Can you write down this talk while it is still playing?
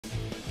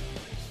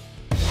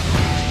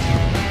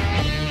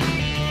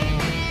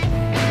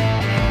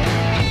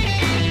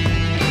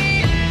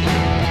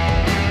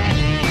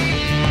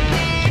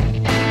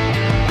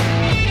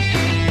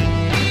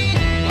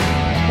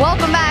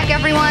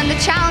everyone.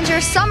 The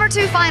Challenger Summer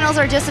 2 finals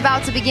are just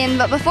about to begin,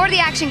 but before the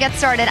action gets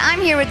started,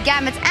 I'm here with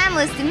Gambit's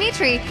analyst,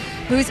 Dimitri,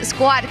 whose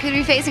squad could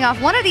be facing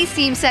off one of these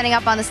teams setting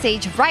up on the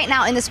stage right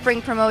now in the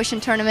Spring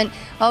Promotion Tournament.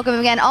 Welcome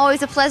again.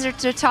 Always a pleasure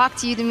to talk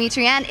to you,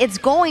 Dimitri, and it's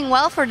going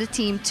well for the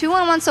team.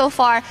 2-on-1 so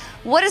far.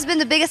 What has been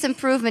the biggest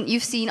improvement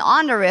you've seen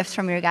on the Rift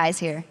from your guys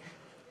here?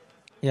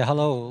 Yeah,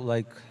 hello.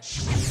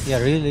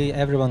 Really,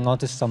 everyone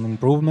noticed some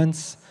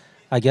improvements.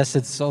 I guess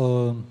it's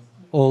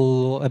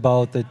all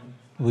about that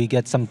we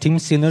get some team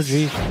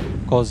synergy,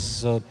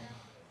 because,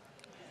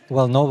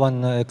 well, no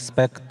one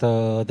expect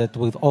that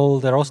with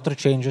all the roster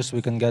changes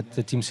we can get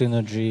the team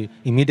synergy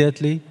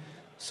immediately.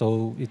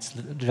 So it's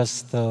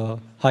just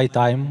high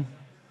time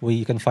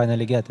we can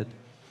finally get it.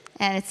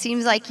 And it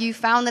seems like you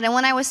found it. And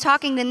when I was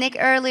talking to Nick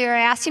earlier,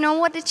 I asked,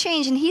 what did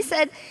change? And he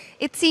said,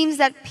 it seems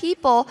that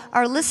people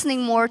are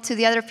listening more to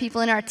the other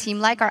people in our team,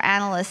 like our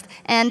analyst.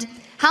 And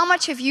how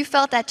much have you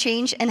felt that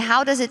change, and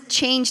how does it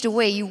change the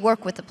way you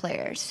work with the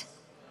players?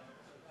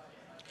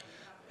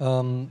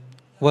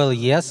 Well,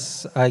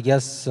 yes, I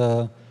guess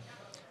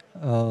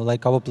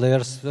like our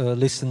players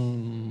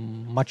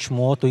listen much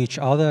more to each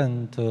other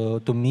and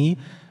to me.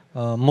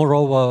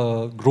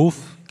 Moreover,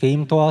 Groove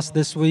came to us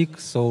this week,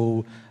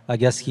 so I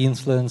guess he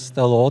influenced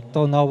a lot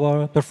on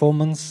our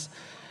performance.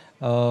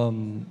 But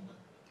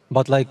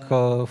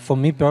for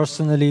me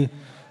personally,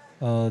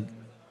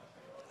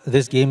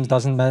 this game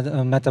doesn't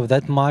matter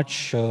that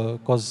much,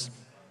 because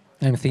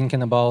I'm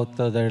thinking about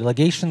the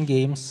relegation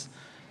games,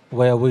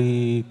 where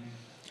we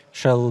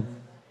shall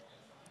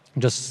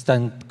just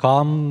stand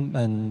calm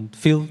and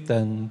filled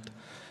and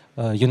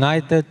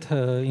united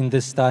in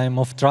this time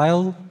of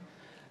trial.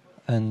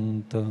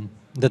 And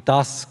the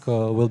task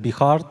will be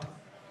hard.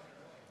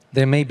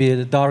 There may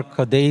be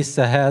dark days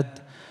ahead,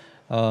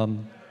 but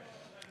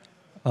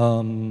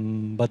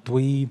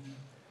we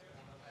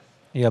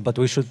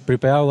should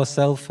prepare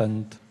ourselves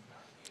and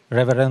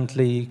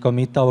reverently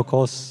commit our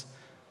cause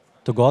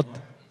to God.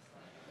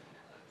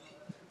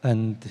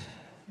 And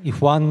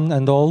if one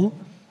and all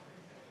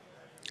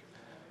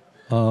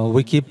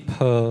we keep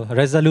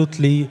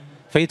resolutely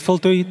faithful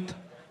to it,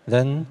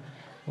 then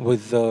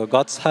with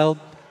God's help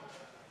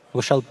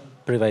we shall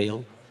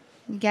prevail.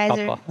 You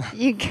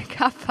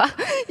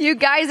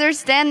guys are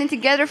standing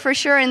together for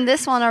sure in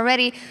this one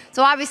already.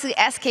 So obviously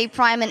SK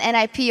Prime and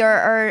NiP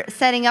are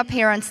setting up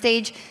here on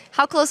stage.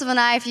 How close of an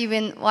eye have you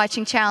been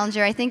watching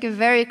Challenger? I think a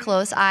very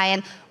close eye.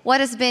 And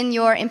what has been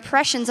your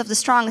impressions of the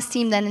strongest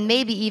team then, and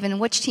maybe even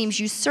which teams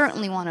you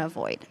certainly want to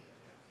avoid?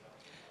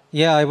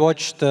 Yeah, I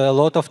watched a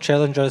lot of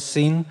Challenger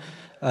scene,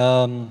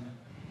 actually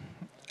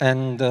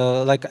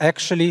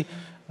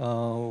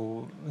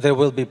there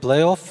will be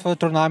playoff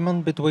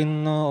tournament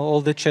between all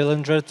the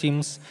Challenger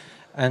teams,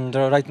 and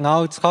right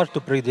now it's hard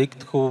to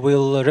predict who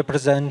will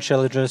represent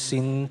Challenger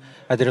scene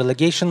at the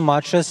relegation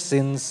matches,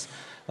 since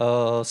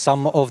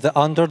some of the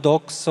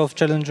underdogs of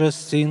Challenger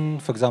scene,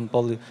 for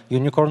example,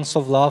 Unicorns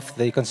of Love,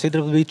 they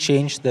considerably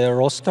changed their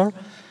roster,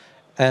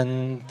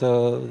 and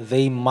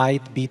they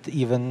might beat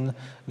even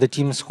the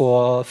teams who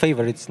are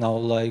favorites now,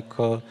 like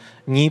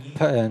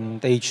NiP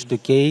and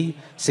H2K,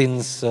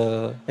 since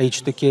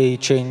H2K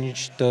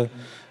changed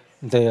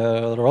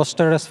their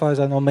roster, as far as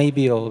I know,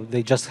 maybe, or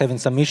they just having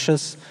some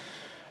issues.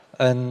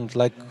 And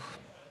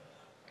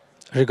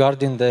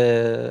regarding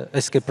the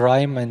SK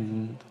Prime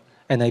and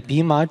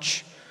NiP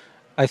match,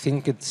 I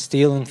think it's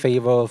still in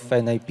favor of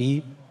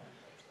NiP.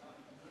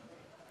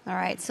 All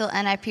right, so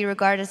NiP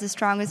regarded as the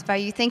strongest by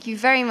you. Thank you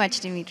very much,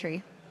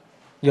 Dimitri.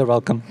 You're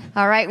welcome.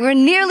 All right, we're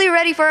nearly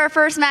ready for our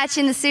first match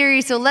in the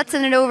series, so let's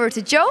send it over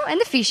to Joe and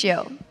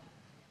Deficio.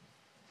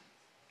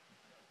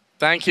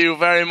 Thank you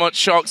very much,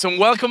 Shox, and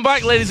welcome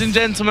back, ladies and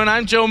gentlemen.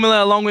 I'm Joe Miller,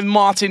 along with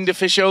Martin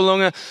Deficio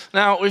Lunga.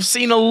 Now, we've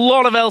seen a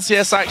lot of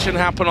LCS action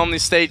happen on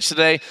this stage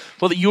today,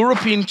 but the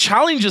European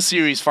Challenger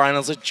Series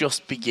finals are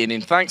just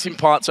beginning, thanks in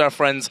part to our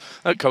friends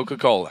at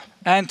Coca-Cola.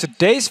 And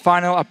today's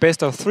final are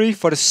best of 3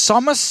 for the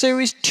Summer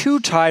Series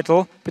 2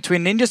 title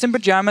between Ninjas in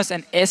Pajamas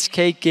and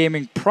SK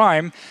Gaming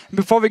Prime. And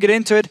before we get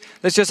into it,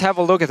 let's just have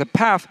a look at the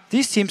path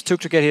these teams took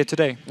to get here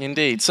today.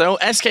 Indeed. So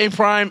SK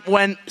Prime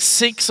went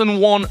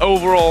 6-1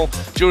 overall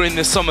during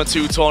the Summer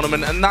 2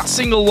 tournament, and that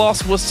single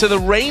loss was to the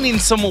reigning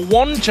Summer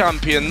 1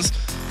 champions,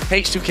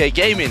 H2K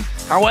Gaming.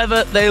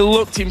 However, they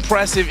looked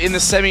impressive in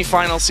the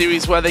semi-final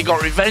series, where they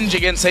got revenge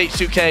against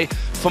H2K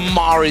for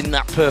marring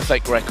that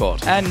perfect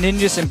record. And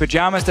Ninjas in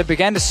Pajamas, that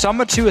began the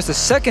Summer 2 as the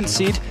second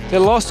seed, they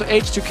lost to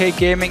H2K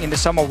Gaming in the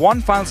Summer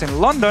 1 finals in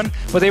London,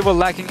 where they were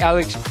lacking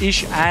Alex,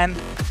 Ish, and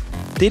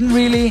didn't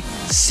really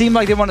seem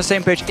like they were on the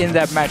same page in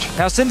that match.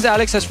 Now, since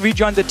Alex has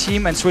rejoined the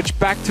team and switched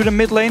back to the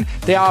mid lane,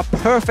 they are a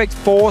perfect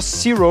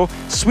 4-0,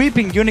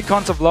 sweeping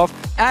Unicorns of Love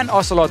and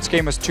Ocelot's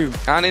Gamers too.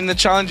 And in the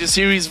Challenger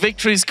Series,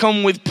 victories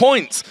come with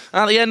points.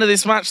 At the end of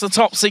this match, the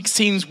top 6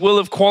 teams will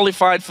have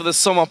qualified for the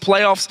summer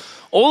playoffs.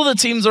 All of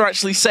the teams are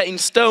actually set in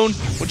stone.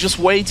 We're just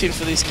waiting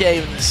for this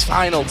game, this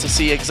final, to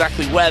see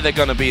exactly where they're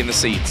going to be in the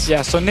seats.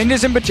 Yeah, so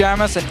Ninjas in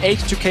Pajamas and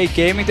H2K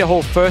Gaming, they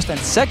hold first and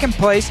second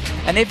place.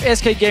 And if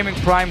SK Gaming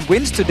Prime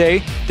wins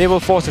today, they will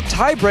force a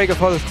tiebreaker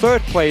for the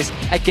third place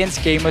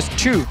against Gamers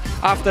 2.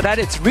 After that,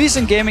 it's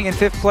Recent Gaming in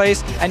 5th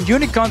place and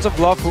Unicorns of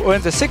Love, who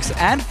earned the 6th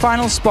and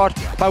final spot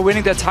by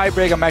winning their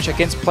tiebreaker match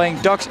against Playing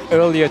Ducks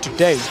earlier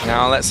today.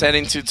 Now let's head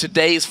into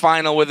today's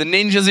final with the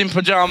Ninjas in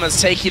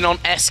Pajamas taking on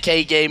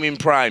SK Gaming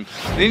Prime.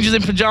 Ninjas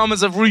in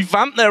Pajamas have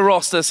revamped their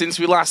roster since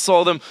we last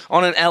saw them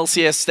on an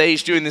LCS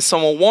stage during the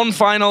Summer 1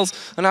 finals,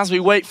 and as we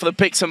wait for the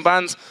picks and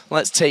bans,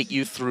 let's take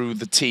you through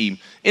the team.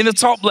 In the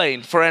top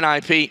lane for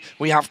NiP,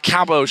 we have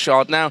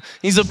Cabochard. Now,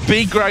 he's a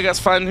big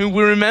Gragas fan who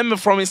we remember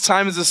from his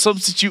time as a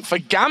substitute for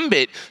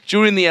Gambit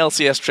during the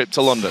LCS trip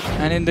to London.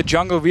 And in the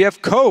jungle, we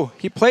have Ko.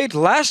 He played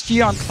last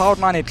year on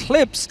Cloud9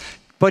 Eclipse,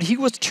 but he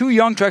was too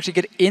young to actually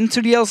get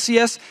into the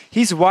LCS.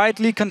 He's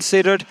widely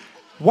considered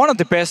one of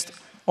the best,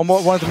 or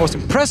one of the most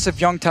impressive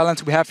young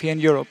talents we have here in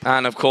Europe.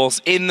 And of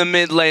course, in the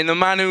mid lane, the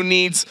man who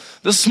needs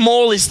the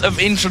smallest of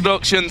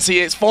introductions, he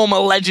is former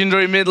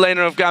legendary mid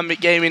laner of Gambit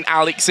Gaming,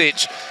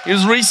 FLICKR. He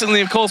was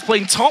recently, of course,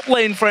 playing top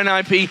lane for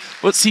NiP,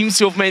 but seems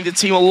to have made the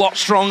team a lot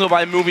stronger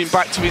by moving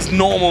back to his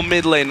normal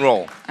mid lane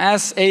role.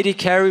 As AD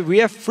carry, we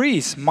have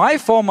Freeze, my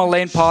former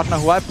lane partner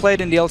who I played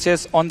in the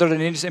LCS under the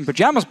Ninjas in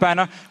Pajamas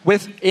banner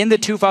with in the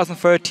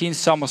 2013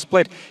 summer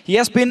split. He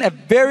has been a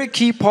very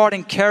key part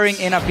in carrying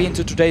NiP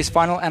into today's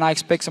final, and I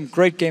expect some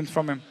great games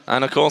from him.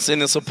 And of course, in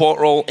the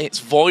support role,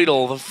 it's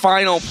Voidal, the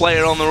final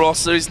player on the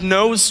roster. He's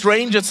no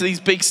stranger to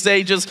these big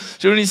stages.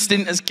 During his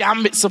stint as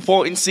Gambit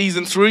support in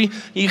Season 3,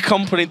 he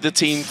accompanied the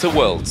team to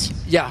Worlds.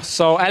 Yeah,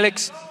 so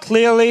Alex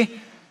clearly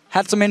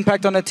had some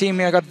impact on the team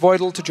here. I got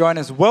Voidal to join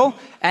as well.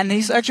 And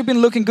he's actually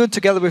been looking good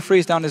together with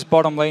Freeze down this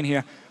bottom lane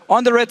here.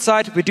 On the red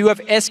side, we do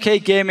have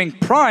SK Gaming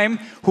Prime,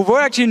 who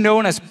were actually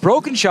known as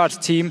Broken Shard's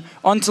team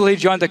until he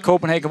joined the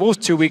Copenhagen Wolves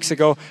 2 weeks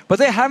ago. But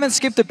they haven't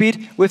skipped a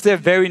beat with their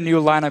very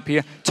new lineup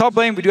here. Top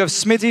lane, we do have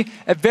Smithy,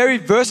 a very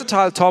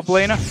versatile top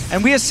laner.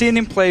 And we have seen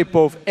him play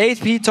both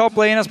AP top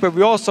laners,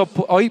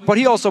 but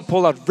he also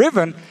pulled out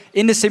Riven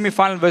in the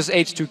semi-final versus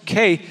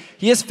H2K.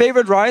 He has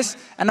favored Ryze,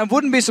 and I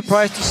wouldn't be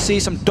surprised to see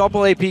some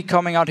double AP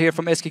coming out here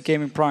from SK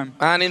Gaming Prime.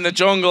 And in the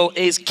jungle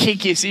is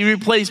Kikis. He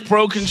replaced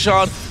Broken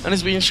Shard and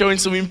has been showing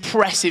some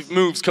impressive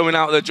moves coming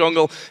out of the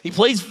jungle. He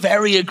plays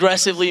very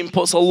aggressively and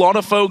puts a lot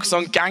of focus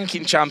on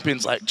ganking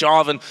champions like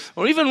Jarvan,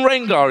 or even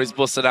Rengar is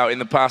busted out in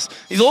the past.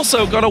 He's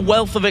also got a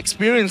wealth of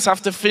experience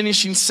after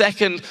finishing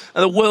second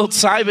at the World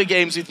Cyber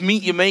Games with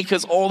Meet Your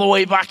Makers all the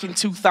way back in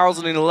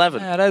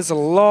 2011. Yeah, that is a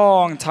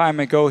long time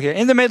ago here.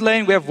 In the mid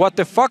lane, we have What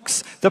the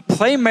Fox, the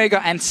playmaker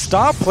and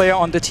star player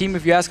on the team.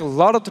 If you ask a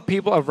lot of the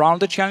people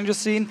around the challenger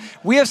scene,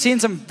 we have seen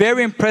some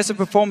very impressive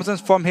performances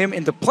from him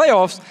in the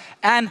playoffs,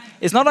 and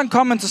it's not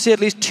uncommon to see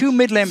at least 2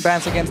 mid lane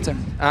bans against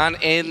him. And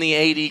in the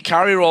AD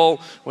carry role,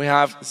 we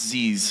have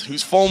Ziz,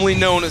 who's formerly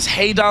known as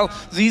Heydal.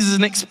 Ziz is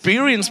an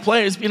experienced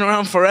player, he's been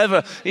around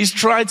forever. He's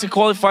tried to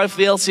qualify for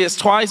the LCS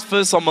twice,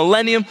 first on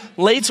Millennium,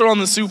 later on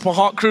the Super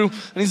Hot Crew,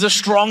 and he's a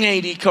strong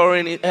AD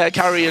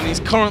carry, and he's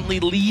currently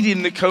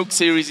leading the Coke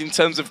series in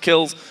terms of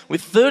kills,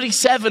 with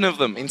 37 of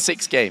them in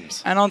 6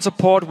 games. And on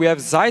support, we have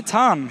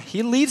Zaitan.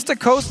 He leads the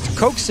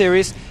Coke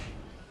series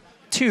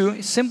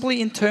too,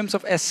 simply in terms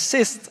of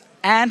assists,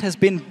 and has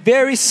been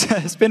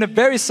a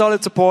very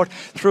solid support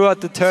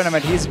throughout the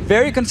tournament. He's a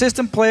very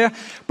consistent player,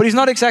 but he's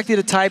not exactly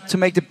the type to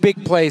make the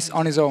big plays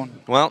on his own.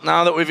 Well,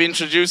 now that we've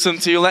introduced them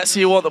to you, let's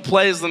hear what the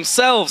players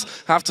themselves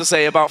have to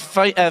say about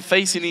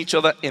facing each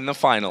other in the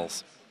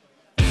finals.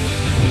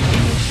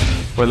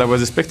 Well, I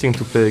was expecting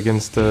to play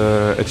against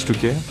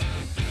H2K,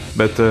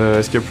 but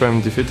SK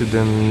Prime defeated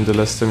them in the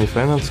last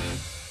semi-finals.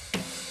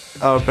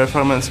 Our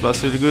performance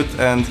was really good,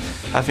 and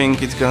I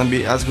think it's gonna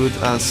be as good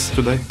as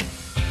today.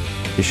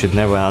 You should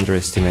never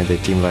underestimate a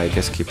team like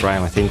SK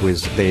Prime. I think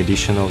with the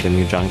addition of the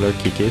new jungler,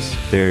 Kikis,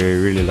 they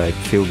really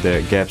filled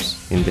the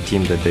gaps in the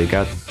team that they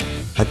got.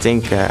 I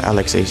think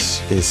Alex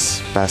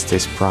is past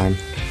his prime.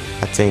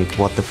 I think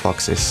What the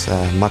Fox is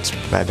a much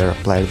better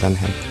player than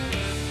him.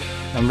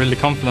 I'm really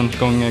confident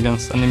going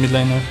against any mid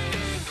laner.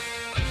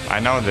 I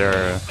know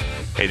their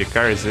AD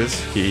carries is.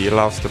 He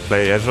loves to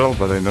play Ezreal,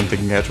 but I don't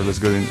think Ezreal is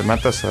good in the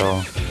meta,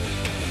 so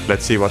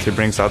let's see what he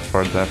brings out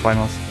for the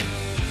finals.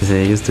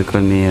 They used to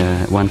call me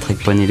one-trick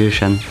pony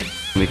Lucian.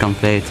 We can't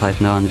play it right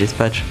now on this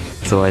patch,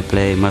 so I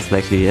play most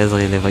likely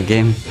Ezreal every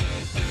game.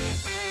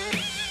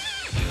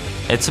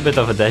 It's a bit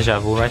of a deja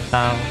vu right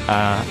now.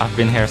 I've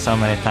been here so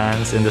many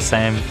times in the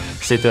same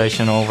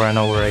situation over and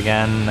over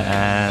again,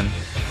 and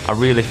I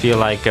really feel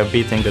like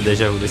beating the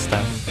deja vu this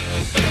time.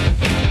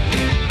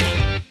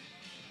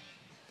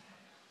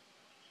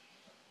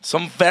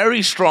 Some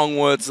very strong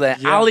words there.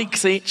 Yeah.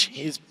 FLICKR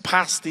is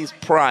past his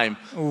prime.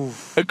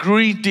 Oof.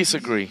 Agree,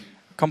 disagree?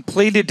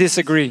 Completely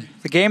disagree.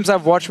 The games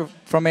I've watched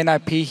from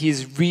NiP,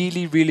 he's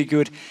really, really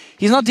good.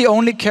 He's not the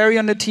only carry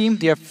on the team.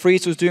 They have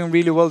Freeze who's doing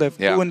really well. They have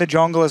Fu in the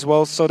jungle as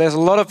well. So there's a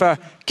lot of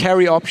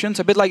carry options.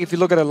 A bit like if you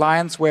look at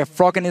Alliance, where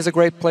Froggen is a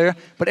great player,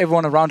 but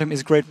everyone around him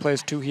is great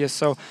players too here.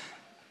 So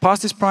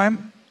past his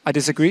prime, I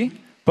disagree.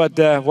 But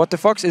What the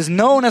Fox is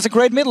known as a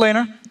great mid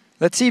laner.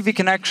 Let's see if he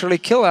can actually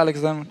kill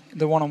Alex then in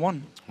the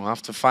one-on-one. We'll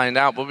have to find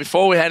out. But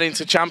before we head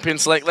into Champion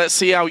Select, let's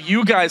see how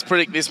you guys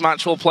predict this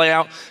match will play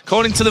out.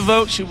 According to the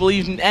votes, you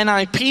believe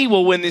NiP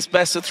will win this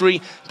best of 3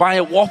 by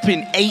a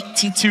whopping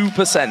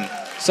 82%.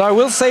 So I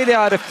will say they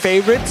are the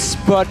favorites,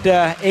 but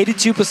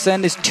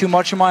 82% is too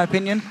much in my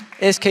opinion.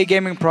 SK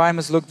Gaming Prime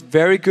has looked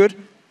very good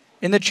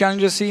in the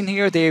challenger scene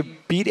here. They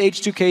beat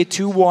H2K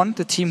 2-1,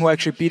 the team who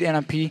actually beat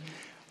NiP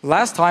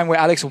last time, where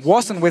Alex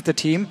wasn't with the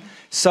team.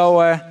 So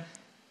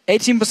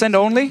 18%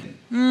 only?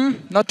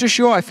 Not too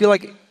sure. I feel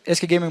like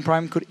SK Gaming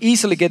Prime could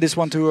easily get this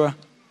one to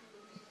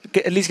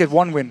at least get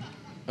 1 win.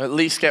 At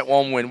least get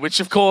 1 win, which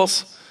of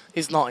course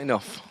is not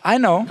enough. I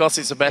know. Because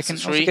it's a best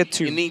of 3, get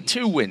 2. You need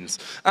 2 wins.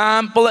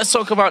 But let's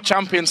talk about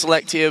Champion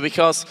Select here,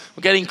 because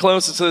we're getting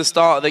closer to the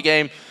start of the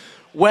game.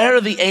 Where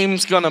are the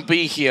aims going to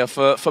be here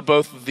for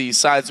both of these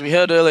sides? We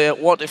heard earlier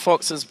What the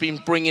Fox has been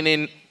bringing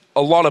in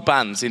a lot of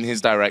bans in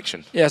his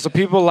direction. Yeah, so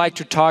people like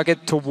to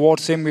target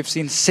towards him. We've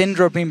seen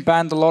Syndra being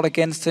banned a lot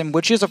against him,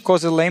 which is, of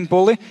course, a lane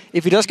bully.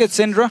 If he does get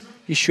Syndra,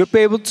 he should be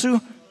able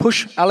to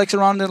push Alex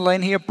around in the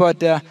lane here.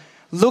 But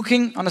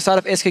looking on the side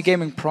of SK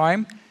Gaming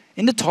Prime,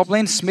 in the top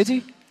lane,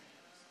 Smithy,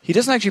 he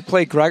doesn't actually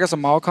play Gragas or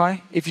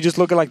Maokai. If you just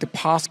look at like the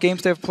past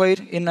games they've played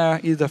in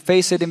either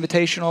Face It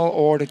Invitational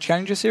or the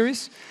Challenger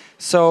Series.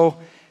 So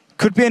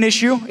could be an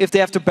issue if they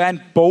have to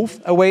ban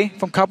both away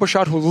from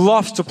Caposhot, who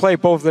loves to play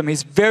both of them.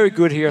 He's very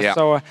good here. Yeah.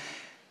 So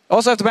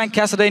also have to ban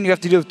Cassadine. You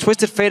have to do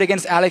Twisted Fate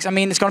against Alex. I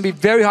mean, it's going to be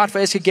very hard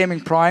for SK Gaming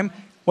Prime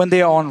when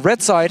they are on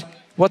red side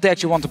what they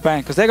actually want to ban,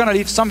 because they're going to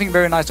leave something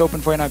very nice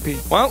open for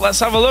NiP. Well, let's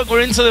have a look.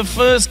 We're into the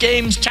first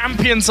game's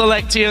Champion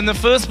Select here, and the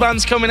first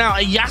ban's coming out,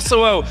 a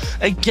Yasuo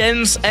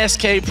against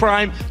SK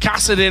Prime.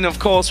 Cassadin, of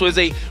course, was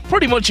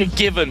pretty much a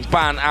given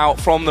ban out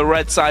from the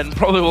red side, and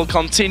probably will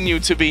continue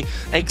to be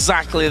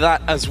exactly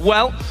that as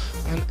well.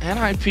 And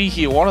NiP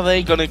here, what are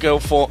they going to go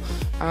for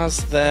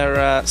as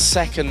their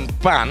second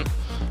ban?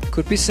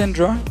 Could be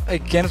Syndra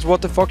against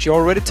What the Fox. You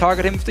already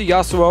target him with the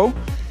Yasuo.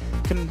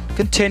 Can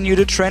continue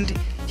the trend.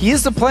 He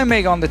is the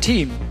playmaker on the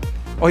team.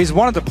 Or he's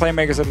one of the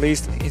playmakers at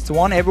least. He's the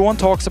one everyone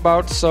talks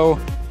about. So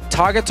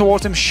target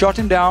towards him, shut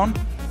him down,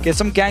 get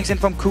some ganks in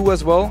from Ku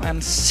as well,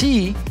 and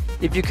see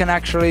if you can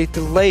actually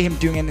delay him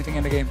doing anything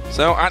in the game.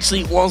 So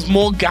actually it was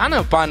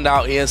Morgana banned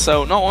out here,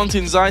 so not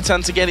wanting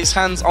Zaitan to get his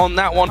hands on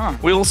that one.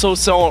 We also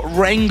saw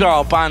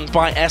Rengar banned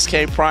by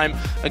SK Prime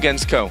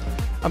against Ko.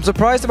 I'm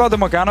surprised about the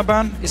Morgana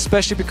ban,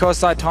 especially because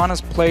Zaitan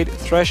has played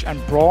Thresh and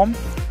Braum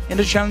in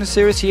the Challenger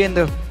Series here in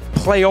the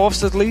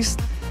playoffs at least.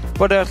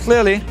 But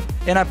clearly,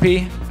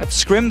 NiP have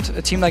scrimmed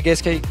a team like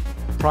SK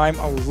Prime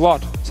a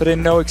lot, so they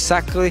know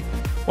exactly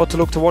what to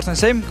look towards. And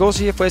same goes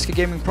here for SK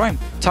Gaming Prime.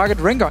 Target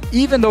Rengar,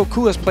 even though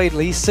Ku has played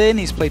Lee Sin,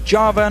 he's played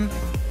Jarvan,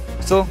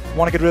 still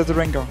want to get rid of the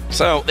Rengar.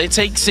 So they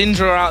take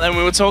Syndra out, then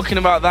we were talking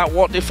about that.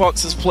 What the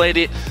Fox has played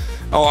it.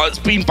 Oh, it's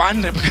been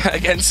banned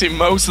against him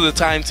most of the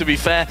time, to be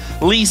fair.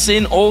 Lee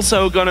Sin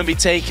also going to be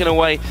taken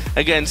away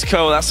against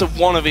Ko. That's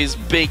one of his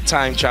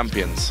big-time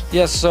champions.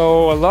 Yes,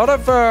 so a lot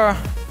of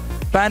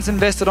bans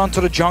invested onto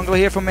the jungle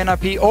here from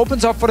NiP.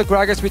 Opens up for the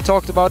Gragas we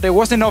talked about. There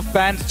wasn't enough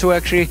bans to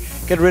actually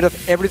get rid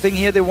of everything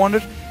here they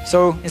wanted.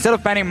 So instead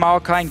of banning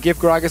Maokai and give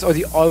Gragas, or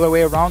the other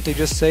way around, they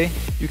just say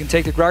you can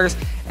take the Gragas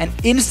and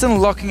instant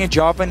locking a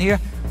Jarvan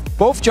here.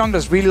 Both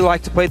junglers really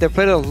like to play. They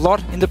played a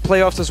lot in the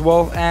playoffs as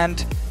well,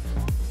 and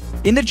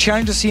in the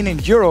challenger scene in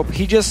Europe,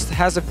 he just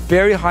has a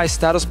very high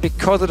status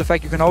because of the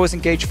fact you can always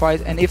engage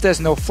fight, and if there's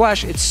no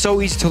flash, it's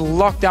so easy to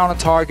lock down a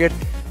target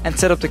and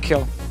set up the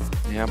kill.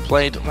 Yeah,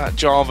 played that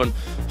Jarvan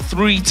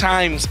 3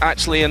 times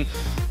actually, and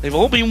they've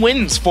all been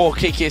wins for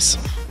Kikis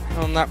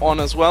on that one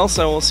as well,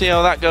 so we'll see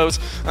how that goes.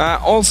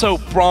 Also,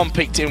 Braum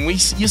picked him. You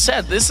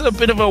said this is a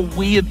bit of a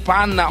weird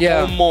ban, that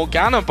whole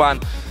Morgana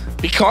ban,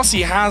 because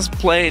he has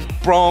played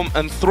Braum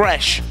and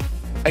Thresh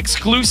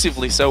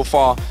exclusively so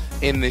far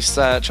in this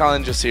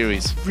Challenger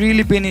Series.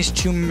 Really been his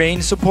 2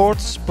 main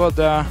supports, but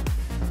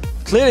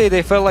clearly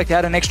they felt like they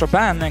had an extra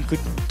ban and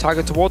could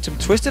target towards him.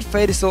 Twisted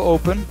Fate is still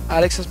open.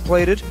 Alex has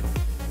played it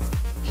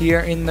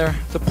here in the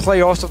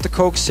playoffs of the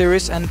Coke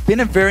Series, and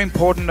been a very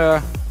important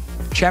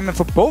champion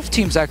for both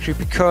teams actually,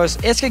 because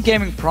SK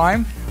Gaming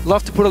Prime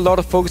love to put a lot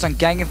of focus on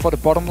ganking for the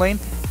bottom lane,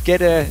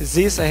 get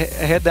Ziz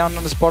ahead down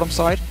on this bottom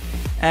side,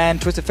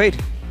 and Twisted Fate.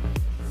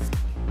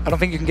 I don't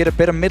think you can get a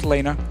better mid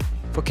laner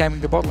for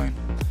camping the bot lane.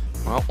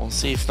 Well, we'll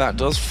see if that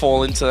does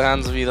fall into the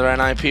hands of either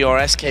NiP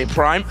or SK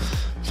Prime.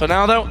 For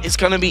now though, it's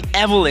going to be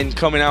Evelyn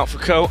coming out for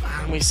Ko,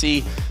 and we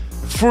see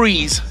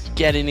Freeze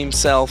getting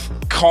himself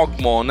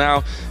Kog'Maw.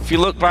 Now, if you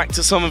look back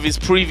to some of his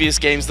previous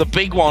games, the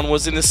big one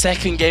was in the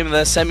second game of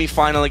their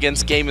semi-final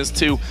against Gamers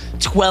 2.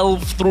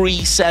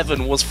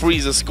 12-3-7 was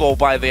Freeze's score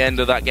by the end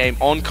of that game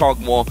on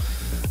Kog'Maw.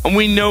 And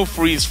we know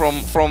Freeze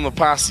from the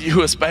past,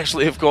 you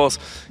especially, of course.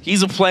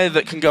 He's a player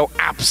that can go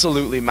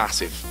absolutely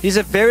massive. He's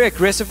a very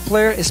aggressive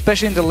player,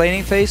 especially in the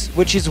laning phase,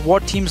 which is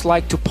what teams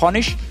like to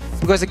punish.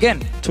 Because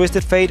again,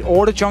 Twisted Fate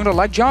or the jungler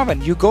like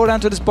Jarvan, you go down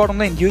to this bottom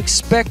lane, you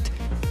expect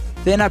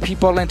the NiP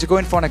bot lane to go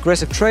in for an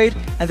aggressive trade,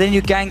 and then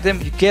you gank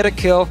them, you get a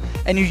kill,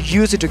 and you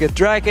use it to get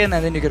Dragon,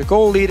 and then you get a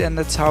goal lead, and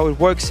that's how it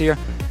works here.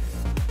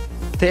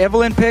 The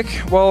Evelynn pick,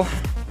 well,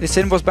 the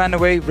Sin was banned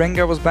away,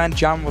 Rengar was banned,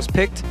 Jarvan was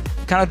picked.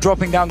 Kind of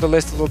dropping down the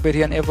list a little bit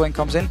here, and Evelynn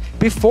comes in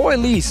before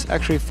Elise,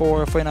 actually,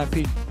 for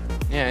NiP.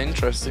 Yeah,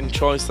 interesting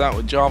choice that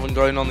with Jarvan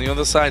going on the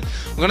other side.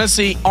 We're going to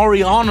see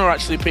Orianna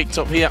actually picked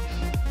up here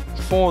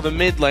for the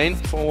mid lane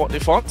for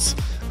Fox,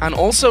 and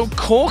also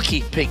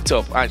Corki picked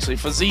up actually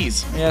for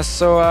Z's. Yes,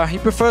 so he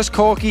prefers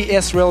Corki,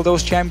 Ezreal,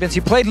 those champions. He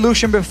played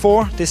Lucian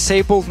before,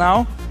 disabled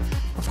now,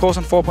 of course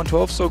on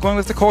 4.12, so going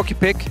with the Corki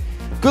pick.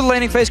 Good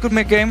laning phase, good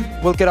mid game.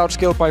 Will get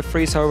outskilled by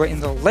Freeze, however, in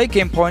the late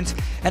game points.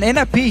 And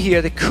NiP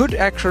here, they could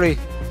actually...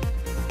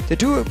 They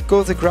do go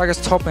with the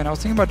Gragas top lane. I was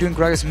thinking about doing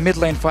Gragas mid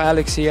lane for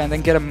Alex here and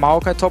then get a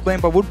Maokai top lane,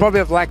 but would probably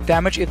have lacked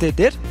damage if they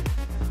did.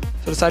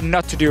 So decided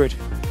not to do it.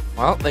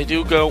 Well, they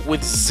do go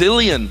with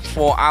Zillion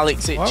for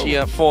Alex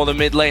here for the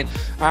mid lane.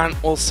 And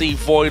we'll see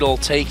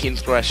Voidal taking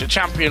Thresh, a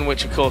champion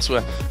which, of course,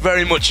 we're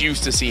very much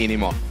used to seeing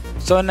him on.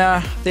 So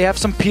now they have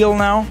some peel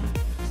now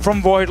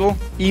from Voidal,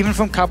 even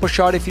from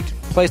Capushot if he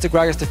plays the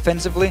Gragas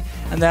defensively.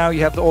 And now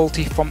you have the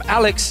ulti from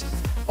Alex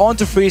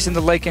onto Freeze in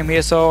the late game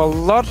here. So a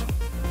lot,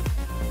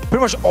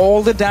 pretty much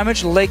all the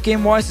damage late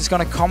game wise is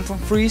going to come from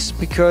Freeze,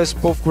 because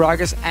both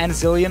Gragas and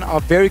Zillion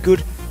are very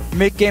good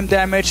mid-game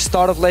damage,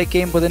 start of late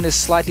game, but then they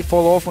slightly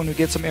fall off when we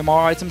get some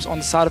MR items on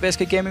the side of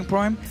SK Gaming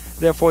Prime.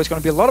 Therefore, it's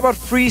going to be a lot about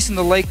Freeze in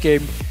the late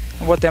game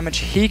and what damage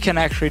he can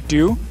actually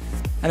do.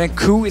 And then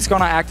Ku is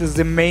going to act as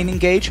the main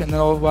engage, and then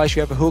otherwise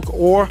you have a hook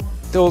or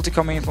the ulti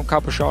coming in from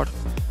Capushot.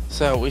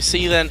 So we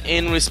see then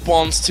in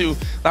response to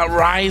that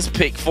Rise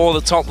pick for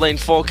the top lane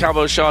for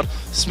Capushot,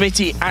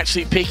 Smitty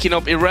actually picking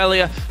up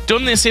Irelia.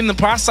 Done this in the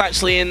past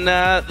actually in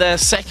their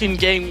second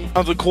game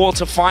of the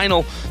quarter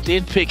final.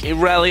 Did pick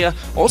Irelia.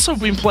 Also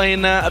been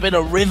playing a bit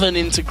of Riven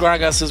into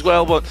Gragas as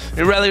well, but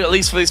Irelia, at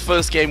least for this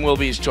first game, will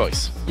be his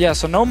choice. Yeah,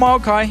 so no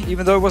Maokai,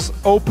 even though it was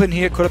open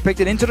here, could have picked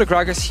it into the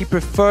Gragas. He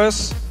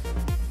prefers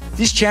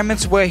these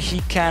champions where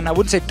he can, I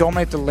wouldn't say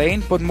dominate the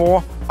lane, but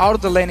more out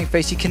of the laning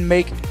phase. He can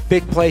make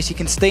big plays, he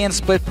can stay in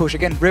split push.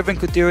 Again, Riven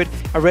could do it,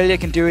 Irelia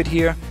can do it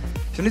here.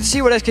 So we need to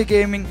see what SK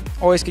Gaming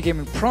or SK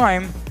Gaming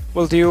Prime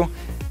will do.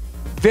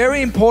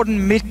 Very important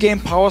mid-game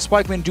power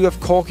spike when you do have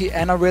Corki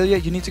and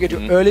Irelia. You need to get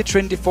your early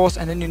Trinity Force,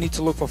 and then you need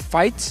to look for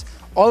fights.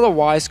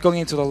 Otherwise, going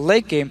into the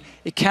late game,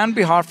 it can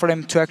be hard for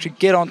them to actually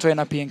get onto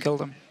NiP and kill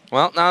them.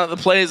 Well, now that the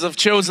players have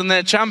chosen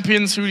their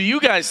champions, who do you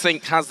guys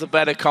think has the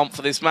better comp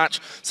for this match?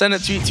 Send a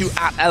tweet to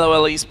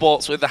 @LOL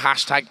Esports with the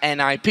hashtag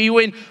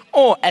NiP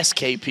or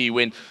SKP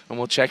win, and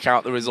we'll check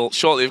out the results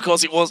shortly. Of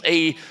course, it was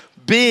a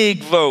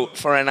big vote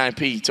for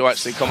NiP to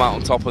actually come out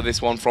on top of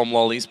this one from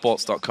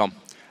lolesports.com.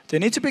 They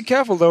need to be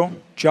careful though.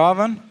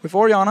 Jarvan with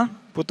Orianna,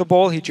 put the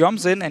ball, he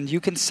jumps in, and you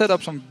can set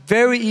up some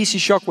very easy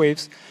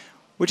shockwaves,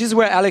 which is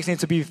where Alex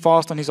needs to be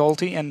fast on his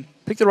ulti and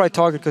pick the right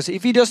target, because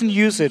if he doesn't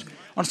use it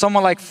on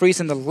someone like Freeze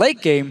in the late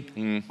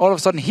game, all of a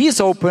sudden he's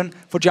open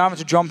for Jarvan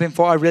to jump in,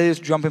 for Irelia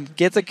to jump in,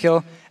 get the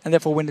kill, and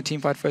therefore win the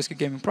teamfight for SK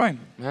Gaming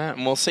Prime. Yeah,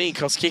 and we'll see,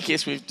 because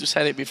Kikis, we've just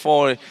said it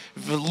before,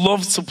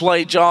 loves to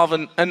play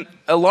Jarvan, and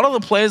a lot of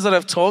the players that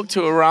I've talked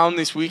to around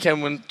this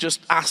weekend, when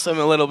just asked them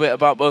a little bit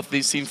about both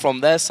these teams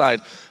from their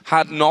side,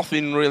 had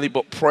nothing really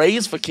but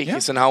praise for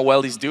Kikis and how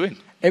well he's doing.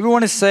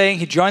 Everyone is saying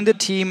he joined the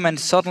team and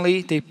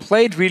suddenly they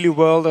played really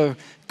well. The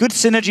good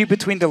synergy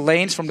between the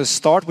lanes from the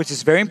start, which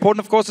is very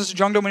important, of course, as a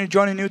jungler when you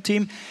join a new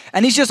team.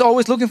 And he's just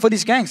always looking for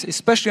these ganks,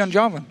 especially on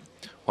Jarvan.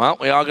 Well,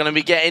 we are going to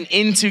be getting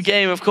into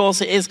game. Of course,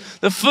 it is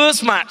the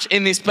first match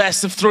in this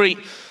best of 3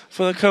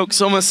 for the Coke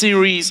Summer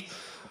Series.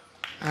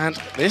 And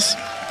this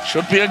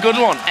should be a good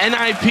one.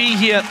 NiP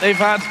here, they've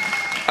had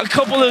a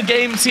couple of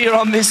games here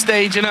on this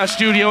stage in our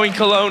studio in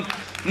Cologne.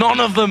 None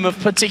of them have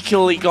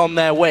particularly gone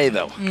their way,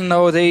 though.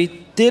 No, they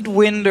did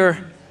win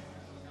their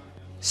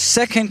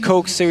second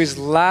Coke Series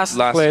last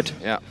split.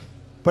 Yeah.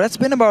 But that's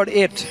been about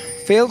it.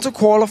 Failed to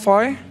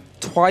qualify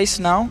twice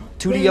now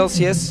to the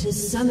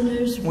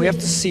LCS. We have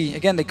to see.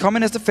 Again, they come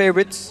in as the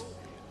favorites,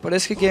 but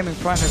SK Gaming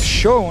Prime have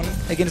shown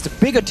against the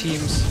bigger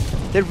teams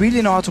they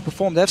really know how to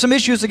perform. They have some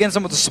issues against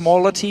some of the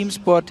smaller teams,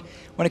 but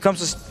when it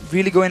comes to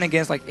really going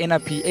against like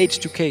NiP,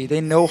 H2K,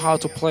 they know how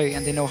to play,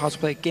 and they know how to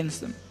play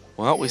against them.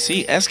 Well, we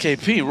see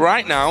SKP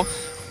right now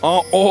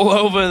are all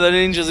over the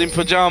Ninjas in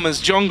Pajamas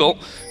jungle.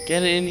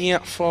 Get in here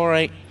for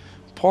a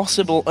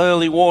possible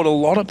early ward. A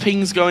lot of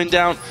pings going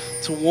down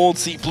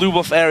towards the blue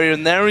buff area,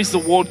 and there is the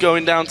ward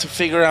going down to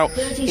figure out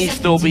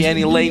if there'll be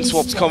any lane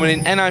swaps coming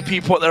in.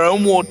 NiP put their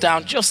own ward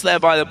down just there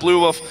by the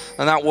blue buff,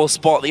 and that will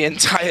spot the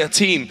entire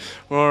team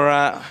who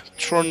are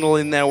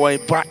trundling their way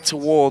back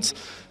towards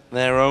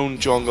their own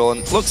jungle.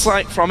 And looks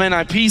like from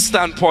NiP's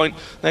standpoint,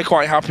 they're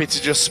quite happy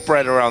to just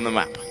spread around the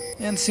map.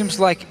 And it seems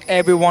like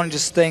everyone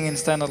just staying in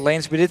standard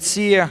lanes. We did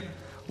see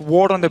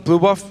ward on the blue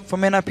buff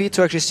from NiP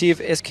to actually see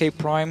if SK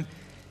Prime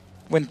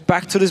went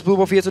back to this blue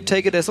buff here to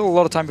take it. There's still a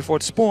lot of time before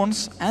it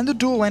spawns. And the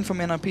dual lane from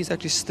NiP is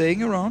actually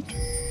staying around.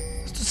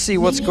 Just to see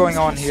what's going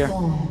on here.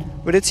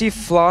 We did see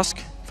Flask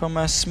from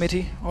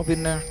Smitty up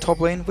in the top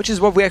lane, which is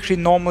what we actually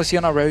normally see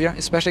on Aurelia,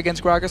 especially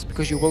against Gragas,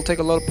 because you will take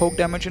a lot of poke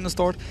damage in the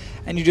start,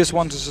 and you just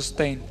want to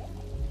sustain.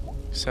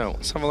 So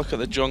let's have a look at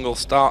the jungle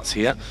starts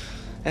here.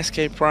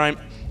 SK Prime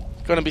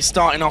going to be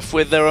starting off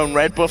with their own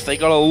red buff. They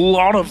got a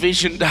lot of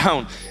vision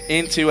down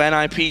into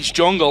NiP's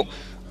jungle,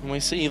 and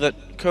we see that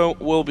Ko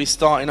will be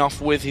starting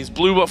off with his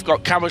blue buff.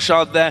 Got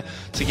Cabochard there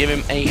to give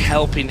him a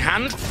helping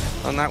hand,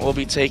 and that will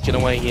be taken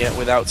away here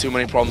without too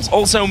many problems.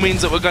 Also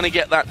means that we're going to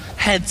get that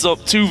heads up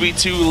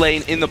 2v2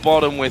 lane in the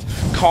bottom with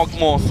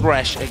Kog'Maw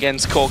Thresh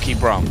against Corki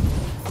Brown.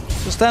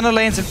 So standard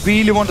lanes, I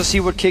really want to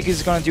see what Kiki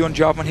is going to do on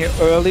Jarvan here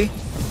early.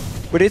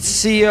 We did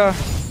see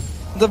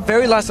the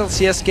very last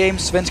LCS game,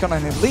 Svensson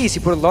and at least he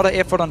put a lot of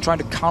effort on trying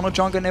to counter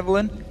jungle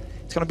Evelyn.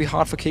 It's going to be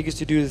hard for Kiki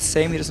to do the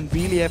same. He doesn't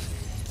really have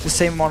the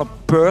same amount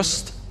of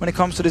burst when it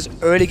comes to this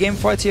early game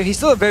fights here. He's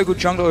still a very good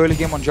jungler early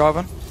game on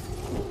Jarvan,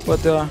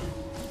 but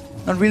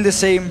not really the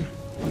same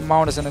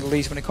amount as an at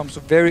least when it comes to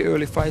very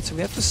early fights. So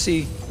we have to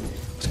see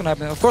what's going to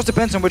happen. Of course,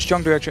 depends on which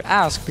jungler you actually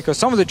ask, because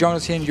some of the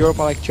junglers here in Europe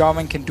are like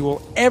Jarvan can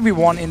duel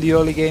everyone in the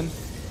early game.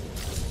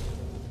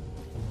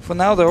 For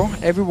now though,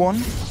 everyone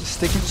is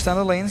sticking to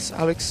standard lanes.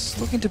 Alex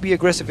looking to be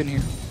aggressive in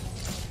here.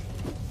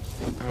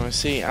 And we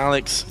see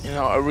Alex,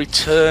 a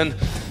return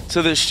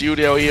to the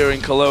studio here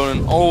in Cologne,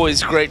 and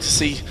always great to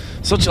see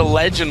such a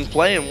legend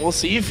play, and we'll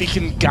see if he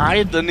can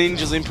guide the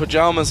Ninjas in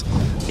Pajamas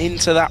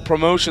into that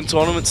promotion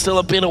tournament. Still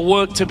a bit of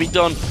work to be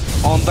done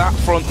on that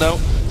front though.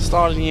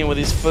 Starting here with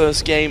his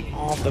first game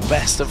of the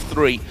best of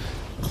 3.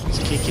 As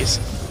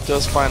Kikis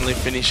does finally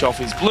finish off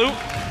his blue,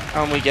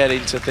 and we get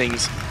into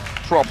things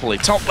properly.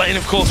 Top lane,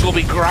 of course, will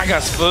be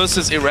Gragas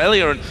versus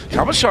Irelia, and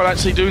Cabochard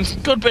actually doing a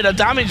good bit of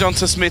damage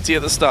onto Smitty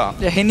at the start.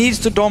 Yeah, he needs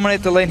to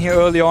dominate the lane here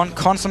early on,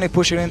 constantly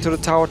pushing into the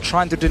tower,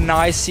 trying to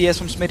deny CS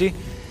from Smitty.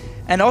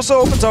 And also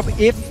opens up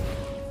if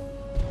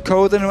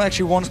Ko then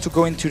actually wants to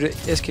go into the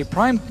SK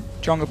Prime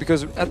jungle,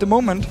 because at the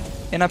moment,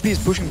 NiP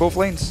is pushing both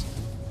lanes.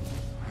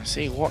 I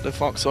see What the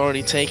Fox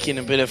already taking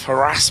a bit of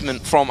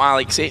harassment from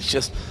Alex. It's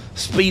just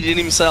speeding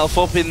himself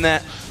up in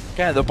there,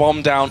 get the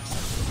bomb down,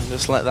 and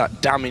just let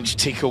that damage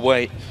tick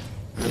away.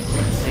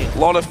 A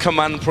lot of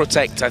command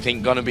protect, I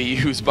think, going to be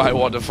used by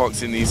What the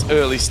Fox in these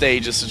early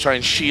stages to try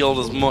and shield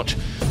as much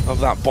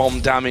of that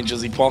bomb damage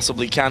as he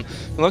possibly can.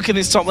 Look at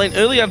his top lane,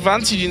 early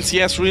advantage in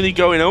CS really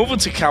going over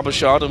to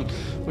Cabochard, and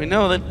we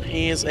know that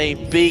he is a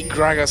big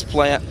Gragas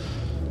player.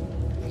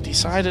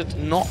 Decided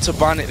not to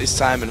ban it this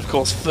time, and of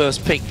course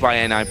first picked by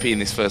NiP in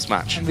this first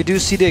match. And we do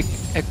see the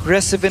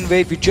aggressive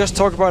invade. We just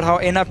talked about how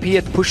NiP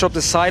had pushed up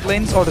the side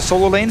lanes or the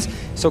solo lanes,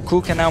 so Ku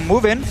can now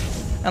move in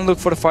and look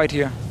for the fight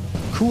here.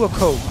 Ku or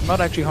Ko? I'm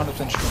not actually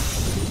 100%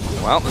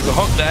 sure. Well, there's a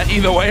hook there,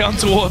 either way on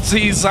towards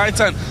the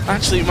Zaitan,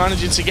 actually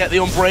managing to get the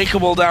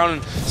Unbreakable down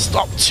and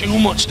stop too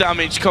much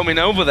damage coming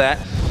over there.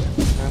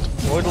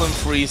 And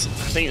Freeze, I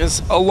think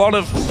there's a lot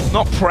of,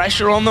 not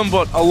pressure on them,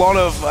 but a lot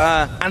of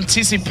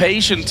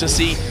anticipation to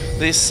see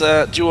this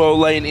duo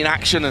lane in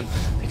action and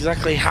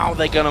exactly how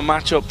they're going to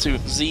match up to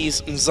Z's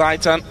and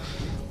Zaitan.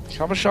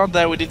 Cabochard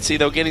there, we did see,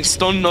 though, getting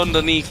stunned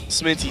underneath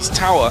Smitty's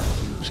tower,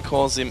 which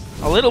caused him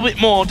a little bit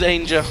more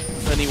danger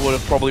than he would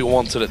have probably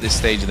wanted at this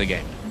stage of the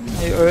game.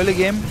 The early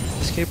game,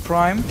 SK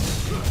Prime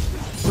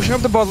pushing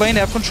up the bot lane, they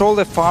have control,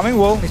 they're farming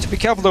well. Need to be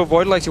careful to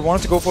avoid, like he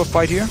wanted to go for a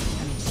fight here.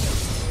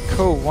 And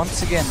Ko,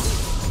 once again,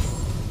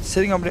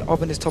 sitting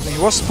up in his top lane.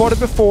 He was spotted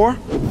before,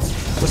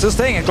 but still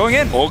staying and going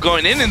in. All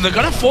going in, and they're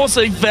going to force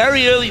a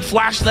very early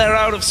flash there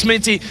out of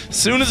Smitty. As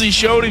soon as he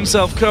showed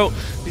himself, Ko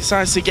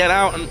decides to get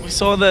out, and we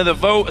saw there the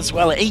vote as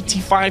well.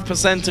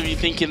 85% of you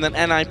thinking that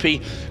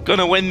NiP going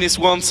to win this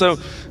one, so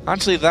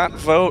actually that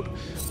vote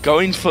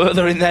going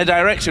further in their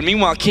direction.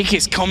 Meanwhile,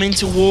 Kikis coming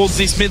towards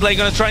this mid lane,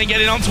 going to try and get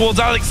it on towards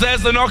Alex.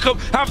 There's the knockup.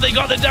 Have they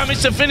got the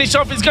damage to finish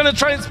off? He's going to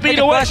try and speed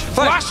away.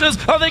 Flashes.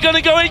 Are they going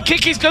to go in?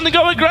 Kikis going to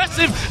go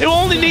aggressive. It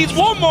only needs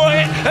one more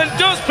hit and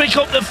does pick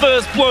up the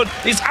first blood.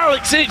 It's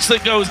Alex Ich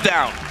that goes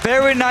down.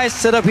 Very nice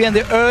setup here in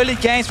the early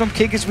games from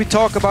Kikis we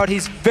talk about.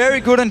 He's very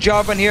good on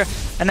Jarvan here.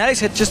 And Alex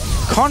had just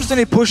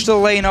constantly pushed the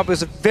lane up. It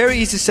was a very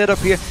easy setup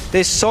here.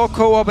 They saw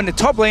Ko up in the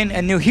top lane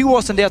and knew he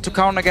wasn't there to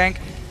counter gank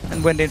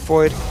and went in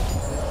for it.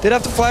 Did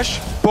have to flash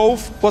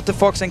both What the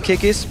Fox and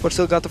Kikis, but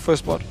still got the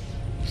first blood.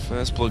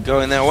 First blood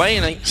going their way,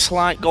 and a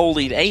slight gold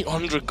lead,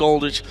 800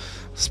 gold, which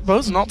I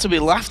suppose not to be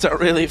laughed at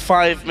really.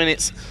 5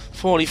 minutes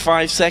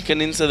 45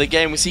 seconds into the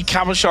game. We see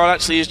Cabochard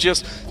actually has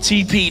just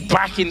TP'd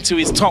back into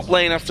his top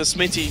lane after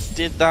Smitty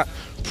did that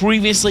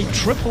previously.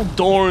 Triple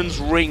Doran's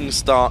ring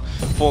start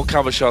for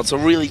Cabochard, so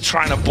really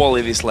trying to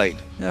bully this lane.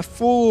 Yeah,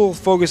 full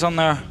focus on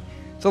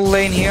the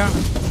lane here.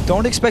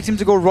 Don't expect him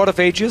to go Rod of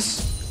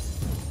Ages.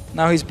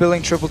 Now he's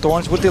building Triple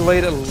Thorns. Would delay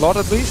it a lot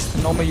at least.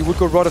 Normally you would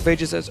go Rod of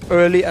Ages as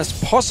early as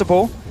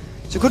possible.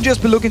 So could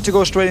just be looking to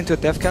go straight into a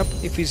death cap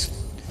if he's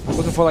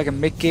looking for like a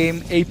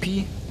mid-game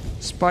AP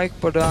spike.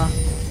 But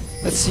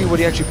Let's see what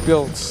he actually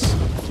builds.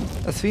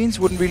 Athenes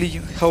wouldn't really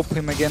help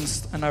him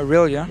against an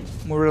Irelia.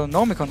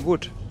 Morilonomicon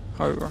would,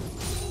 however.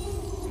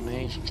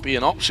 May be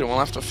an option. We'll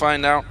have to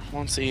find out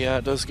once he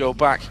does go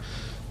back.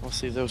 We'll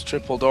see those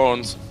triple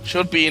Dorans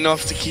should be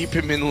enough to keep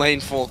him in lane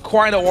for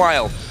quite a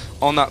while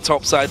on that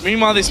top side.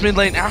 Meanwhile, this mid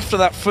lane, after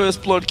that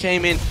first blood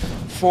came in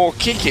for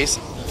Kikis,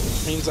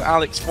 means that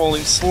Alex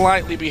falling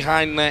slightly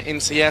behind there in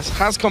CS,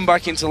 has come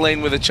back into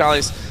lane with a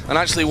Chalice, and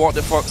actually What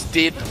the Fox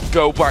did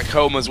go back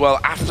home as well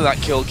after that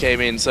kill came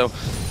in, so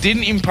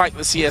didn't impact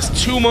the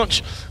CS too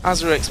much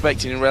as we were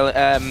expecting.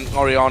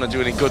 Orianna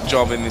doing a good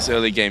job in this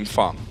early game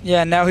farm.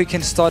 Yeah, now he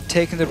can start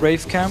taking the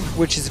Wraith Camp,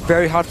 which is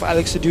very hard for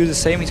Alex to do the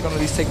same. He's going to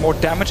at least take more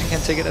damage and can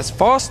take it as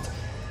fast.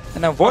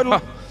 And now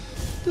Voidal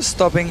just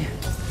stopping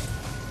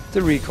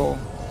the recall.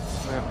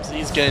 Yeah, so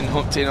he's getting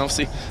hooked in,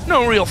 obviously.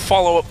 No real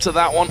follow-up to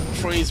that one.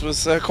 Freeze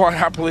was quite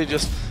happily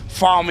just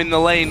farming the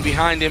lane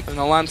behind him, and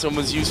the lantern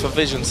was used for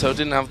vision, so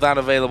didn't have that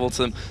available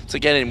to them to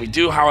get in. We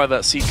do,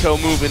 however, see Ko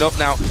moving up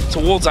now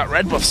towards that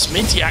red buff.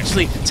 Smitty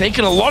actually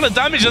taking a lot of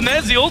damage, and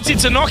there's the ulti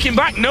to knock him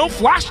back. No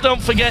flash,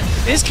 don't forget.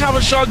 Is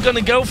Cabochard going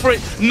to go for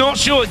it? Not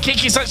sure.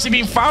 Kiki's actually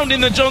been found in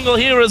the jungle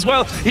here as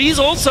well. He's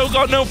also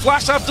got no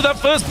flash after that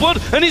first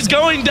blood, and he's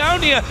going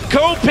down here.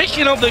 Ko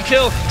picking up the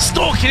kill,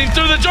 stalking him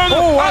through the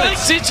jungle. Alex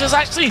Sitch is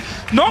actually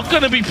not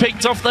going to be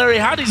picked off there. He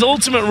had his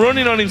ultimate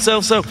running on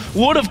himself, so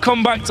would have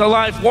come back to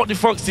life. What the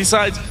Fox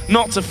decides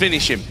not to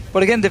finish him.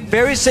 But again, the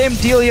very same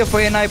deal here for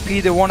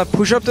NiP. They want to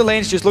push up the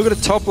lanes. Just look at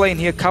the top lane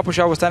here.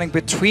 Cabochard was standing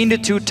between the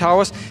two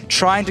towers,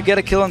 trying to get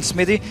a kill on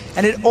Smithy,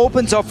 and it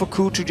opens up for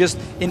Ku to just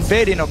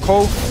invade in, or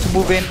Ko to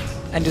move in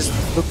and just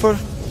look for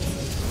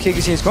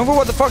Kikis. He's going for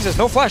What the Fox. There's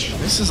no flash.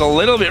 This is a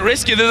little bit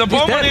risky. There's a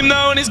bomb on him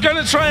now, and he's going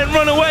to try and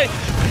run away.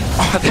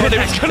 Oh, I thought he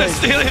was going to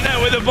steal it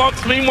there with a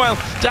box. Meanwhile,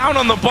 down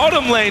on the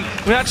bottom lane,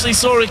 we actually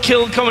saw a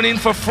kill coming in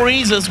for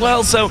Freeze as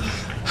well. So,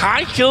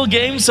 high kill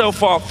game so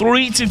far.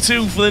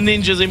 3-2 for the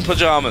Ninjas in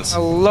Pajamas. A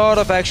lot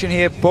of action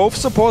here. Both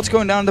supports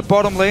going down the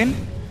bottom lane.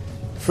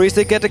 Freeze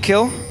did get the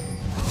kill.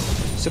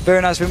 So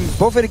very nice.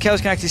 Both of the cows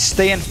can actually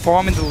stay and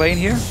farm in the lane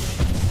here.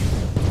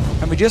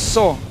 And we just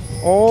saw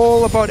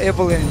all about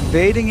Evelyn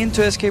invading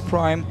into SK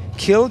Prime.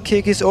 Kill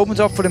Kikis opens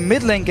up for the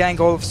mid lane gank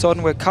all of a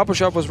sudden, where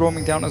Cabochard was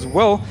roaming down as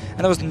well, and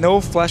there was no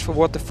flash for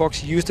What the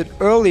Fox. Used it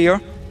earlier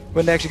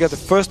when they actually got the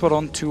first one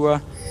on to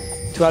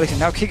Alex, and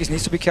now Kikis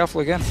needs to be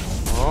careful again.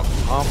 Oh,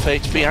 half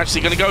HP actually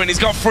going to go in. He's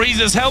got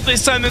Freezer's help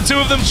this time. The two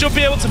of them should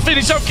be able to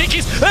finish off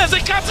Kikis. There's a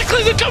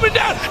Cataclysm coming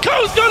down.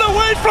 Ko's got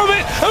away from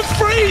it, and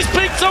Freeze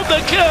picks up the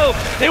kill.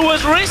 It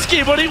was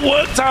risky, but it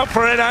worked out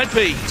for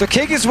NiP. So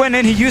Kikis went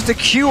in. He used the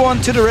Q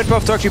onto the red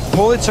buff to actually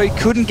pull it, so he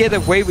couldn't get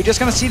away. We're just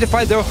going to see the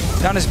fight though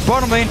down his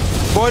bottom lane.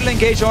 Voidal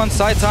engage on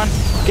Saitan,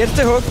 gets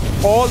the hook,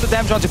 all the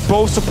damage onto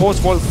both supports.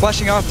 Voidal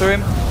flashing after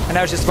him, and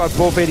now it's just about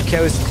both AD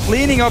carries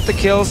cleaning up the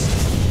kills,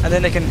 and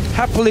then they can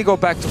happily go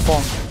back to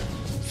farm.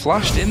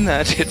 Flashed in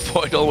there, did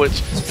Voidal, which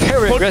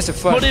very aggressive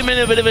flash. Put him in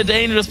a bit of a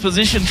dangerous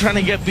position, trying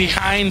to get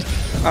behind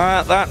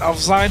that of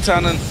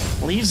Zaitan,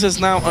 and leaves us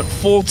now at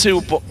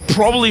 4-2, but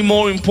probably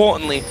more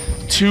importantly,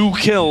 2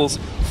 kills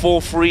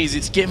for Freeze.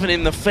 It's given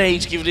him the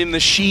phage, given him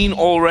the sheen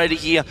already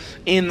here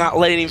in that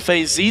laning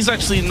phase. He's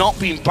actually not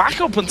been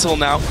back up until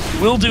now.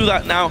 We'll do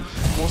that now.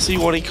 We'll see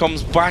what he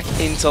comes back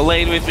into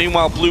lane with.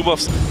 Meanwhile, blue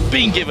buff's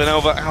being given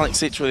over. Alex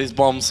Sitch with his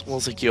bombs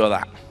will secure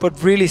that.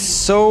 But really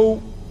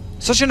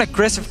such an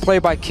aggressive play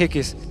by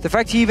Kikis. The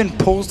fact he even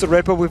pulls the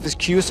red buff with his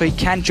Q so he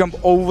can't jump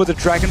over the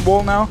Dragon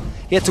Wall now.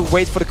 He had to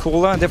wait for the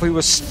cooldown, and therefore he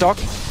was stuck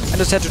and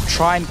just had to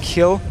try and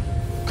kill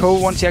Ko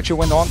once he actually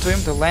went onto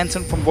him. The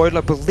Lantern from Voidal,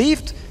 I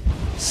believed,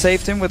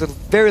 saved him with a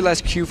very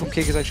last Q from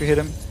Kikis actually hit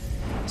him.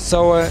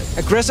 So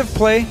aggressive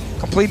play,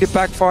 completely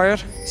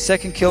backfired.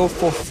 Second kill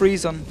for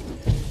Freeze on.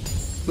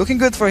 Looking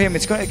good for him.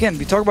 It's going again,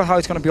 we talk about how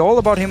it's going to be all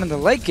about him in the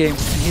late game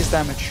and his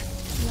damage.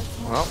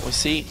 Well, we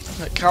see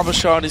that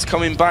Cabochard is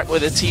coming back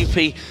with a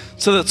TP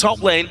to the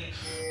top lane,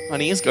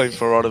 and he is going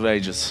for Rod of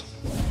Ages.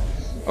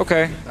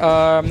 Okay,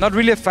 I'm not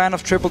really a fan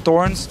of triple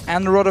Thorns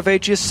and the Rod of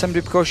Ages, simply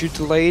because you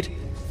delayed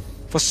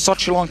for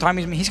such a long time.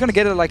 I mean, he's going to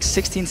get it at like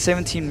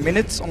 16-17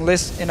 minutes,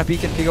 unless NiP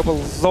can pick up a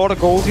lot of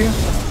gold here.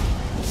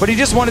 But he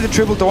just wanted the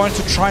triple Thorns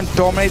to try and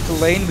dominate the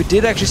lane. We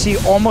did actually see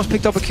almost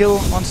picked up a kill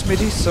on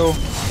Smitty, so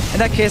in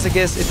that case, I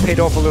guess it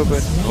paid off a little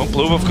bit. Oh,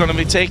 blue buff going to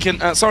be taken.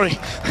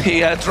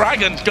 The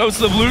Dragon goes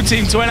to the blue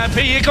team, to NiP.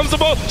 Here comes the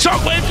ball.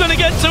 Shockwave going to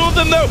get 2 of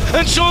them, though.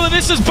 And surely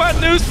this is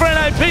bad news for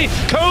NiP.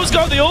 Ko's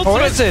got the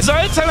ultimate.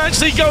 Zaitan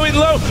actually going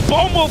low.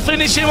 Bomb will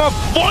finish him off.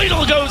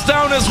 Voidal goes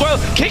down as well.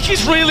 Kick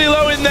is really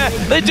low in there.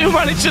 They do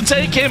manage to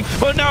take him,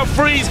 but now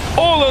Freeze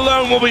all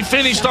alone will be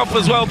finished off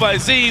as well by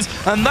Z's,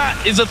 and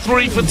that is a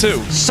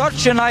 3-for-2.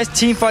 Such a nice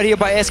team fight here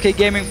by SK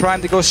Gaming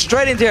Prime to go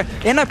straight in there.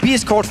 NiP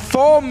scored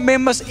 4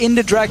 members in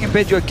the Dragon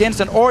Pit. You're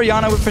against an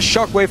Orianna with a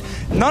Shockwave.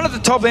 None of the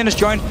top laners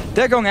joined.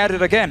 They're going at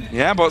it again.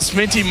 Yeah, but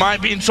Smitty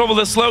might be in trouble.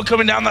 The slow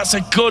coming down. That's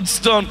a good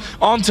stun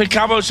onto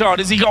Cabochard.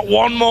 Has he got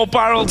one more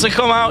barrel to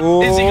come out?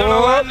 Ooh. Is he going to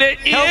land it?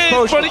 He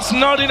is, but it's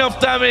not enough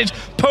damage.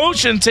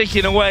 Potion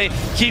ticking away.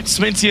 Keeps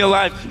Smitty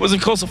alive. Was,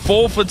 of course, a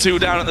 4-for-2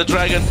 down at the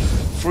Dragon.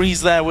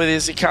 Freeze there with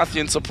his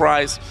Icathian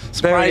surprise.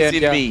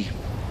 Surprising me.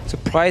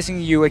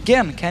 Surprising you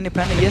again. Candy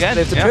Panda, yes, Again,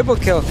 there's the triple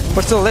kill.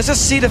 But still, let's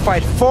just see the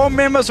fight. 4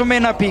 members from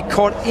NiP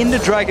caught in the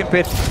Dragon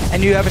Pit,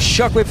 and you have a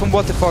shockwave from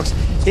What the Fox.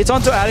 It's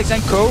onto Alex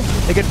and Co.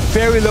 They get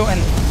very low,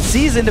 and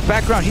Z's in the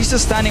background. He's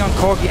just standing on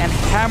Corki and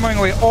hammering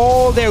away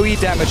all their E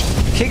damage.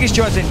 Kickies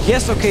joins in.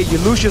 Yes, okay, you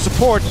lose your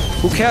support.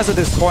 Who cares at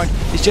this point?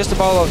 It's just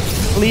about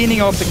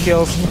cleaning off the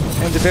kills.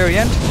 And at the very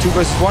end, 2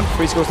 versus 1,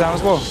 Freeze goes down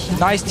as well.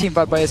 Nice team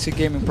fight by SK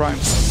Gaming Prime.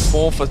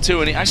 4 for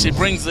 2, and it actually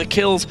brings the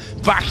kills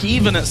back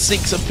even at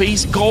 6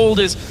 apiece. Gold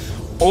is,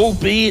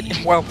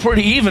 albeit, well,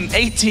 pretty even,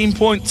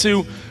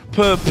 18.2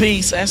 per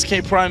piece.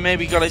 SK Prime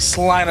maybe got a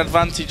slight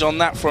advantage on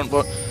that front,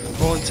 but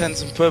for all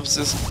intents and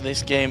purposes,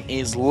 this game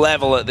is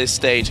level at this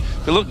stage.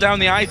 If we look down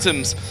the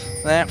items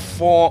there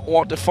for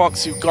What the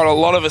Fox, who got a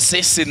lot of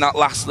assists in that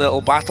last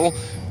little battle.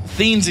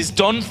 Theans is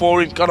done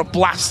for him, got a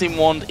blasting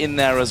wand in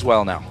there as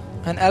well now.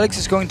 And Alex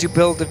is going to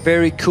build a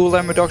very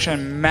cooldown reduction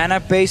and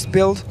mana-based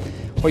build,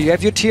 where you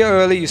have your tier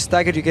early, you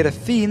stack it, you get a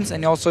Theans,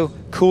 and also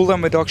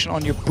cooldown reduction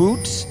on your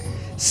boots.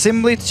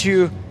 Similarly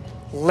to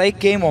late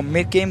game or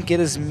mid game, get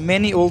as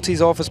many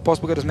ultis off as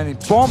possible, get as many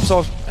bombs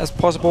off as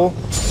possible,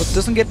 but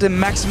doesn't get the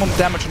maximum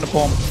damage on the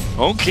bomb.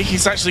 Oh,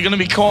 Kiki's actually going to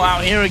be caught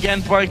out here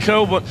again by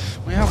Co, but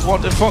we have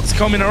What the Fox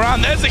coming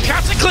around. There's the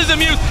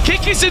Cataclysm use.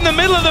 Kiki's in the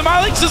middle of them.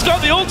 Alex has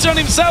got the ulti on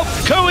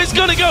himself. Co is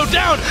going to go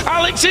down.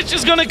 Alex Hitch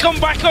is going to come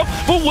back up,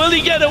 but will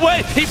he get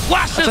away? He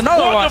flashes.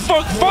 What the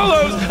Fox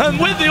follows, and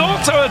with the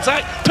auto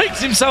attack,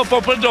 picks himself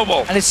up a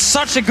double. And it's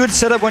such a good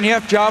setup when you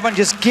have Jarvan.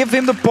 Just give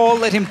him the ball,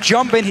 let him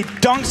jump in. He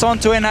dunks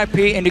onto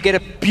NiP, and you get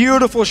a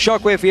beautiful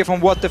shockwave here from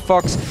What the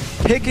Fox,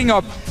 picking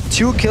up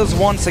 2 kills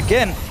once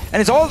again. And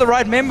it's all the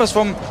right members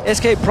from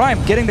SK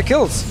Prime getting the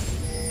kills.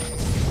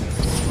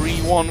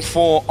 3-1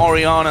 for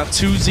Orianna,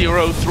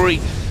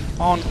 2-0-3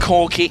 on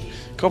Corki.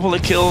 Couple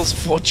of kills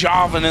for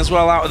Jarvan as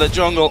well out of the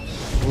jungle.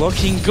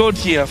 Looking good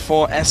here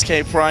for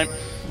SK Prime.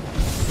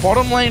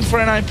 Bottom lane for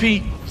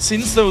NiP,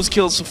 since those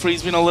kills for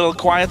Freeze been a little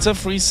quieter.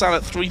 Freeze sat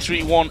at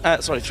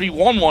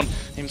 3-1-1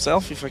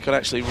 himself, if I could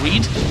actually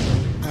read.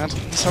 And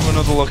let's have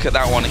another look at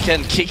that one.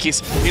 Again,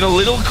 Kikis been a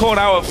little caught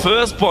out at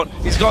first, but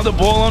he's got the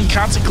ball on.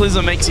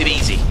 Cataclysm makes it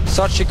easy.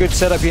 Such a good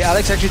setup here.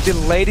 Alex actually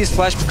delayed his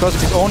flash because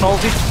of his own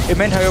ulti. It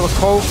meant, however,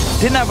 Cole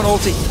didn't have an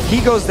ulti.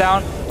 He goes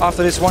down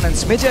after this one, and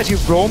Smitty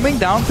actually roaming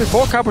down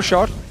before Copper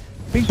Shot,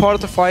 being part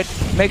of the fight.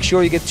 Make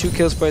sure you get 2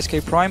 kills for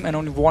SK Prime and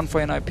only 1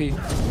 for NiP.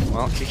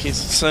 Well, Kikis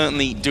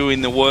certainly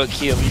doing the work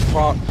here. He's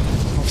part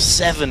of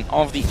 7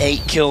 of the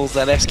 8 kills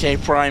that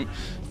SK Prime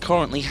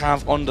currently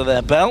have under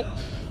their belt.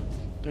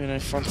 Doing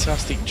a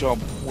fantastic job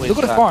with Look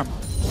at the farm.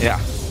 Yeah.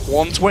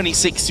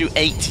 126 to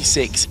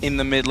 86 in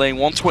the mid lane,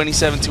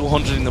 127 to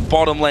 100 in the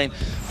bottom lane,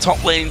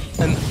 top lane,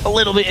 and a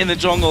little bit in the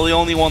jungle, the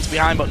only ones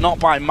behind, but not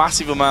by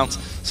massive amounts.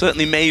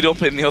 Certainly made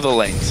up in the other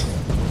lanes.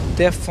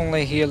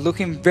 Definitely here,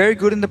 looking very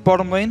good in the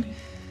bottom lane.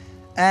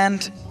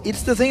 And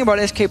it's the thing about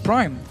SK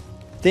Prime.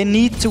 They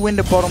need to win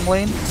the bottom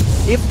lane.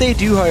 If they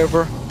do,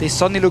 however, they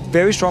suddenly look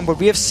very strong. But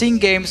we have seen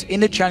games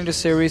in the Challenger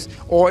Series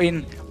or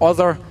in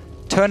other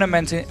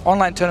tournaments,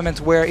 online tournaments,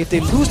 where if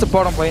they lose the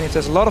bottom lane, if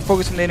there's a lot of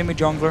focus from the enemy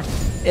jungler,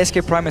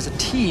 SK Prime as a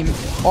team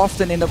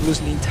often end up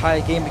losing the entire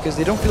game because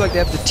they don't feel like they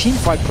have the team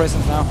fight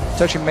presence now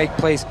to actually make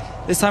plays.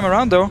 This time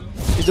around though,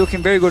 he's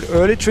looking very good.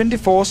 Early Trinity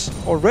Force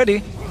already.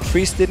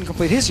 Freeze didn't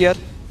complete his yet,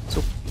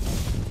 so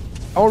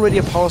already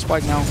a power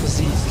spike now for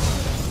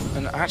Z's.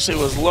 And actually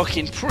was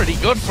looking pretty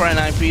good for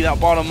NiP, that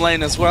bottom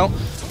lane as well.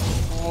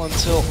 All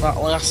until that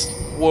last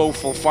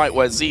woeful fight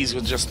where Z's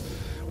was just,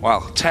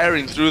 well,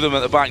 tearing through them at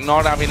the back,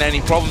 not having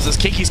any problems as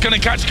Kiki's going to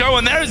catch Ko,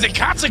 and there is the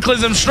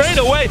Cataclysm straight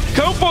away.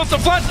 Ko forced the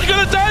flash, they're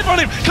going to dive on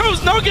him.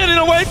 Ko's not getting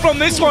away from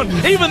this one.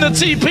 Even the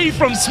TP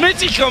from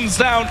Smitty comes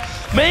down.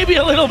 Maybe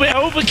a little bit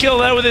overkill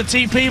there with the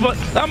TP, but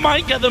that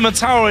might get them a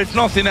tower if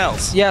nothing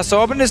else. Yeah,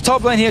 so up in this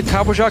top lane here,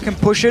 Cabochard can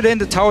push it in.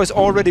 The tower is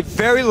already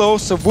very low,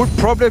 so would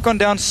probably have gone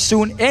down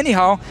soon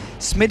anyhow.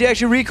 Smitty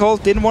actually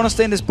recalled, didn't want to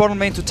stay in this bottom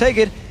lane to take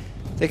it.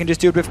 They can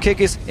just do it with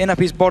Kikis.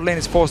 NiP's bot lane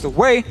is forced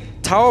away.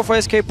 Tower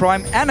for SK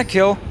Prime and a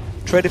kill.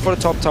 Traded for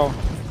the top tower.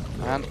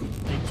 And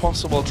a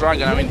possible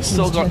dragon. I mean, it's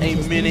still got a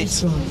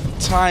minute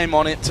time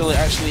on it till it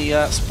actually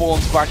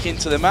spawns back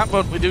into the map,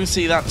 but we do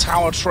see that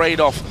tower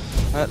trade-off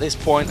at this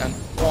point, and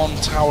 1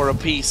 tower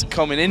apiece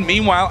coming in.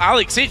 Meanwhile,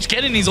 Alex Hitch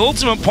getting his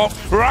ultimate pop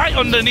right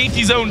underneath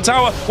his own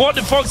tower. What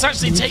the Fox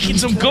actually taking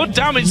some good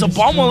damage. The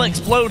bomb will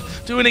explode,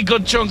 doing a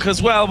good chunk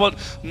as well, but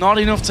not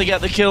enough to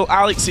get the kill.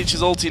 Alex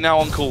Hitch's ulti now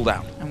on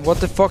cooldown. And What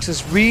the Fox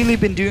has really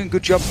been doing a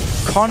good job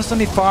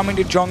constantly farming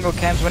the jungle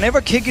camps. Whenever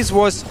Kikis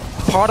was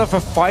part of a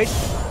fight,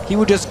 he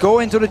would just go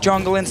into the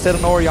jungle instead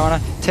of Orianna,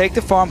 take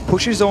the farm,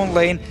 push his own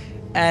lane,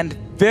 and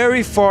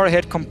very far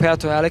ahead compared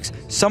to Alex.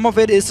 Some of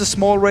it is a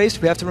small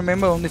race, we have to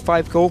remember only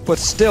 5 gold, but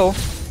still,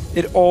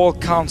 it all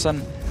counts.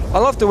 And I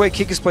love the way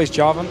Kikis plays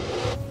Jarvan.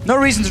 No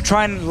reason to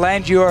try and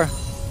land your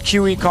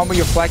QE combo,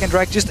 your flag and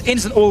drag, just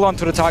instant ult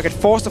onto the target,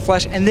 force the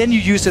flash, and then you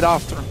use it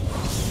after.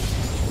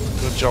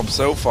 Good job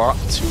so far,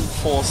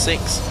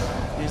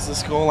 2-4-6 is the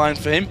scoreline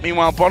for him.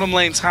 Meanwhile, bottom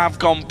lanes have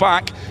gone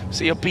back.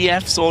 See a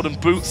BF sword and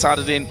boots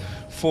added in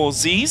for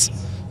Z's,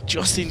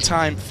 just in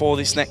time for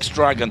this next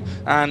dragon.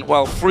 And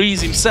well,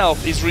 Freeze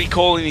himself is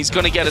recalling he's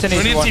going to get a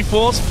Trinity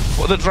Force,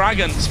 but the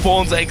dragon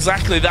spawns at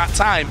exactly that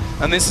time,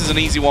 and this is an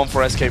easy one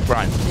for SK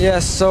Prime. Yeah,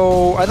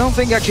 so I don't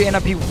think actually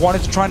NiP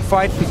wanted to try and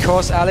fight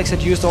because Alex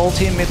had used the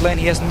ulti in mid lane.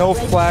 He has no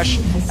flash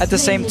at the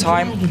same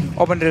time.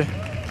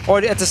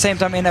 At the same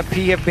time,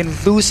 NiP have been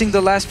losing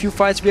the last few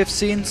fights we have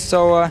seen.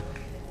 So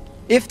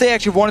if they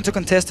actually wanted to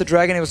contest the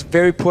dragon, it was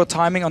very poor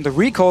timing on the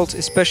recalls,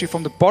 especially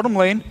from the bottom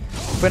lane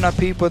of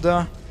NiP.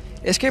 But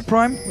SK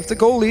Prime with the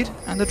goal lead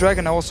and the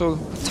dragon also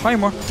a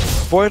timer.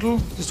 Voidal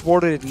just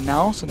warded it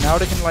now, so now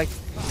they can like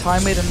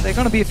time it and they're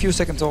gonna be a few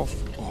seconds off.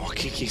 Oh,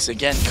 Kikis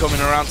again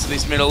coming around to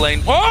this middle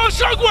lane. Oh,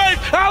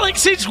 Shockwave!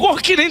 Alex is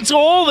walking into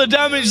all the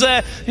damage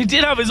there. He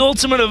did have his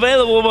ultimate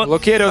available, but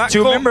look here, those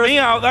two members. Me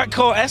out. That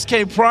caught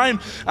SK Prime.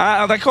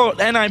 That caught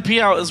NiP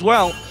out as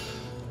well.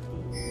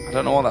 I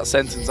don't know what that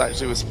sentence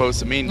actually was supposed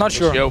to mean. Not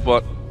sure.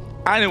 But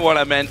I knew what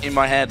I meant in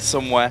my head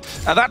somewhere.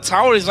 And that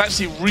tower is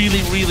actually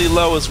really, really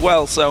low as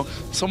well, so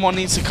someone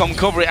needs to come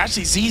cover it.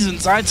 Actually, Z's and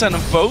Titan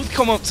have both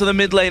come up to the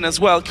mid lane as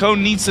well.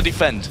 Cone needs to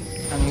defend.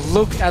 And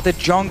look at the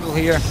jungle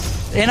here.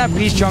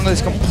 NiP's jungle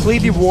is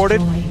completely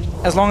warded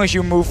as long as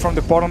you move from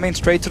the bottom lane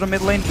straight to the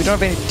mid lane. We don't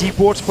have any deep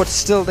wards, but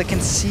still they can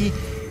see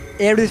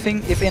everything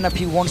if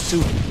NiP wants to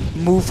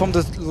move from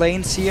the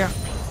lanes here.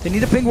 They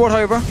need a ping ward,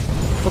 however,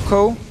 for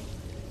Ko.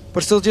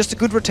 But still just a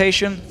good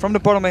rotation from the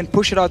bottom lane,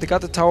 push it out, they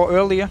got the tower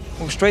earlier,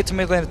 move straight to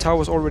mid lane, the tower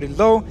was already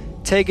low,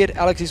 take it,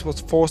 Alexis was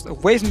forced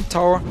away from the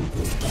tower.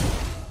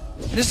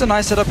 And this is a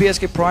nice setup here,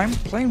 SK Prime,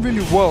 playing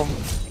really well.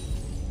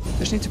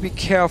 Just need to be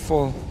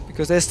careful,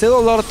 because there's still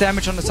a lot of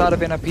damage on the side of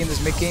NiP in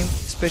this mid game,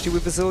 especially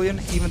with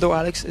Brazilian, even though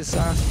Alex is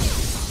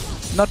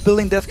not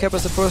building Death Cap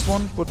as the first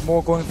one, but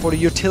more going for the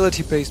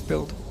utility-based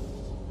build.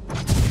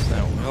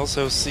 So we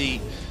also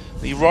see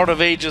the Rod of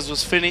Ages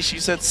was finished.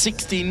 You said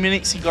 16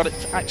 minutes. He got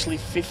it actually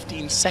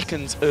 15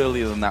 seconds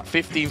earlier than that.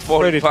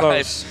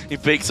 15:45. He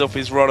picks up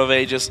his Rod of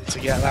Ages to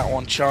get that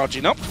one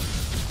charging up.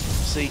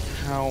 See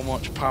how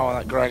much power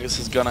that Gragas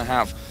is going to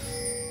have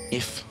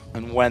if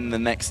and when the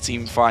next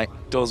team fight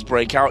does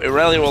break out.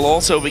 Irelia will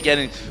also be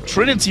getting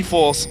Trinity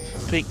Force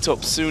picked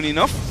up soon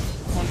enough.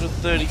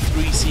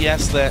 133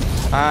 CS there.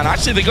 And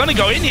actually they're going to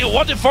go in here.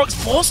 What did Fox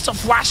forced to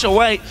flash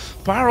away?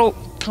 Barrel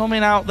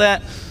coming out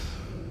there.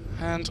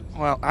 And,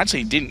 well,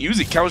 actually he didn't use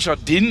it.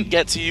 Kawashar didn't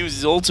get to use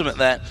his ultimate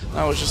there.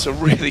 That was just a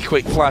really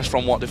quick flash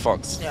from What the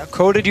Fox. Yeah,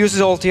 Ko did use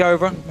his ulti,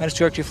 however. Managed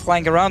to actually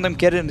flank around them,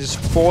 get it, and just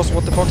force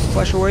What the Fox to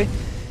flash away.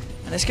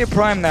 And SK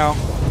Prime now.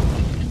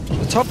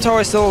 The top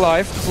tower is still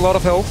alive, with a lot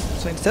of health.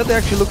 So instead they're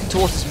actually looking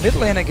towards this mid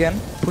lane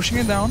again, pushing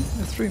it down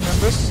with 3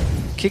 members.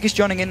 Kick is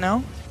joining in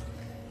now.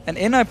 And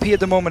NiP at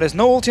the moment has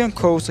no ulti on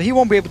Ko, so he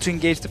won't be able to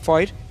engage the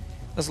fight.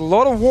 There's a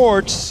lot of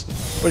wards,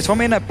 but it's from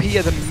NiP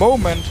at the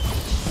moment.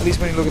 At least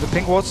when you look at the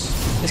pink wards.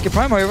 SK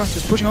Prime, however,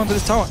 just pushing onto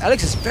this tower.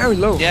 Alex is very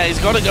low. Yeah, he's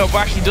got to go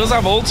back. He does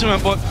have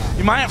ultimate, but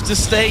he might have to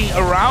stay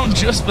around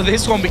just for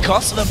this one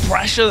because of the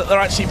pressure that they're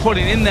actually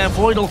putting in there.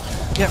 Voidal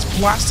gets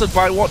blasted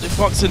by What the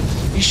Fox, and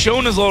he's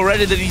shown us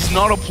already that he's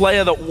not a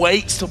player that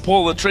waits to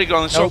pull the trigger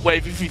on the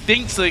shockwave. If he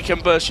thinks that he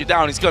can burst you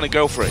down, he's going to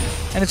go for it.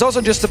 And it's also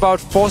just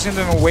about forcing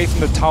them away from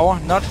the tower,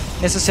 not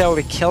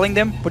necessarily killing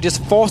them, but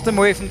just force them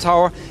away from the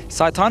tower.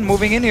 Saitan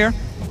moving in here.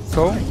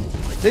 Ko.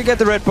 They get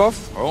the red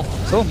buff. Oh.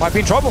 So might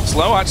be in trouble.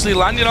 Slow actually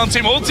landed on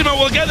Team Ultimate.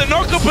 Will get the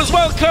knock-up as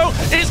well. Ko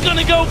is going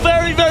to go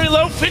very, very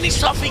low.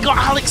 Finished off. He got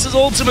Alex's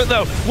ultimate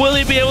though. Will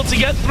he be able to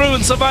get through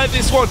and survive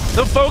this one?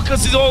 The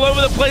focus is all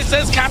over the place.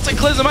 There's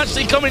Cataclysm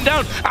actually coming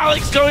down.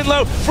 Alex going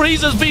low.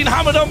 Freezer's being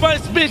hammered on by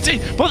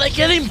Smitty, but they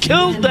get him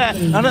killed there.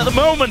 And at the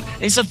moment,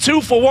 it's a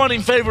 2-for-1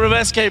 in favor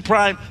of SK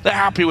Prime. They're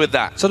happy with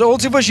that. So the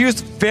ulti was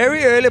used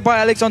very early by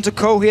Alex onto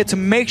Ko here to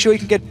make sure he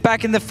can get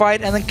back in the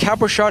fight, and then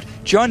Kawashar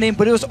joined in,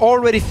 but it was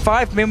already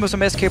 5 members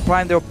from SK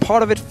Prime. They were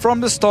part of it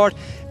from the start.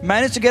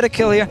 Managed to get a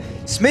kill here.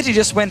 Smitty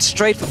just went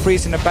straight for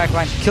Freeze in the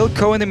backline. Killed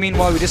Ko in the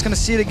meanwhile. We're just going to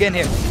see it again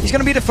here. He's going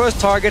to be the first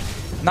target.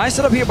 Nice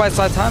setup here by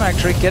Saitan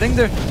actually. Getting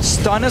the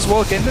stun as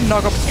well. Getting the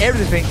knock up.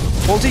 Everything.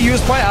 Ulti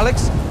used by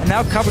Alex. And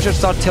now Kawashar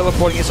start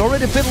teleporting. It's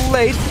already a bit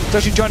late to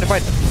actually join the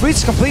fight. Freeze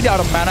is completely out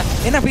of mana.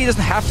 NiP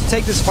doesn't have to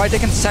take this fight. They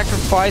can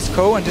sacrifice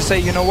Ko and just say,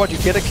 you know what, you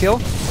get a kill.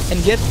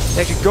 And yet,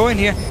 they actually go in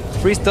here.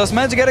 Freeze does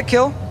manage to get a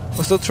kill.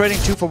 We're still trading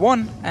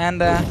 2-for-1.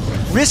 And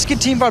risky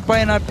team fight by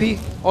NiP.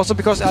 Also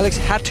because Alex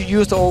had to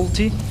use the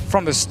ulti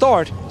from the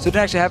start, so he didn't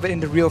actually have it in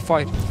the real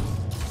fight.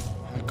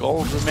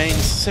 Gold remains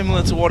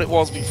similar to what it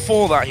was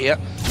before that here.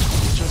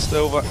 Just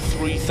over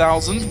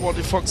 3,000. What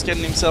the Fox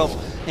getting himself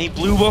a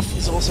blue buff.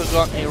 He's also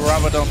got a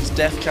Rabadon's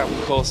Death Cap,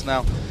 of course,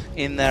 now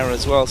in there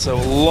as well. So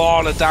a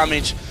lot of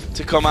damage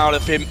to come out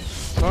of him.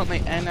 Currently,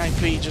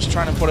 NiP just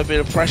trying to put a bit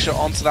of pressure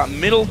onto that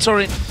middle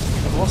turret.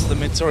 They've lost the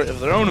mid turret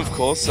of their own, of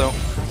course, so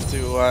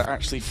to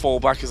actually fall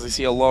back as they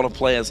see a lot of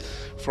players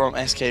from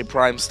SK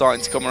Prime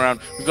starting to come around.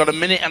 We've got a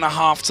minute and a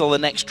half till the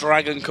next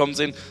Dragon comes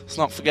in. Let's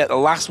not forget the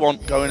last one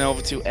going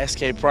over to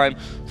SK Prime.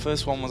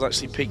 First one was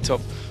actually picked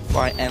up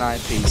by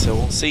NiP, so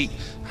we'll see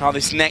how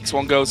this next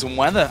one goes and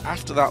whether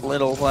after that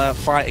little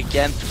fight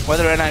again,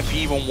 whether NiP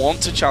even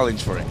want to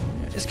challenge for it.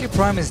 SK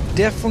Prime is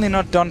definitely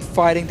not done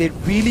fighting. They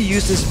really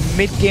use this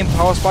mid-game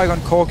power spike on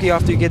Corki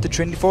after you get the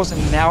Trinity Force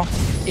and now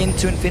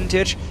into Infinity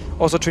Edge.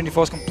 Also Trinity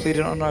Force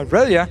completed on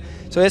Aurelia.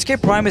 So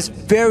SK Prime is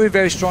very,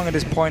 very strong at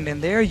this point,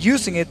 and they're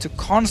using it to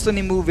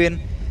constantly move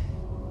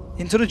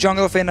into the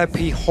jungle of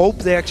NiP. Hope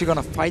they're actually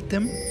gonna fight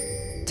them,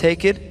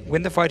 take it,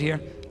 win the fight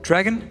here.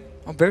 Dragon,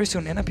 very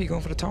soon NiP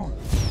going for the tower.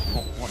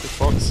 What the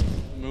Fox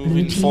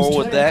moving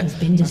forward there.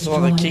 I saw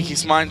the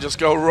Kiki's mind just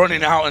go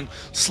running out and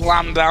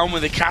slam down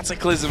with the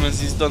Cataclysm as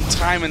he's done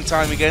time and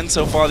time again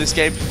so far this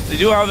game. They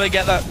do, however,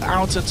 get that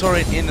outer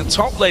turret in the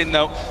top lane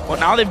though, but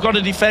now they've got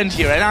to defend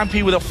here.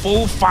 NiP with a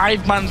full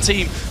 5-man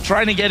team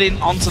trying to get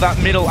in onto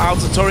that middle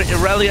outer turret.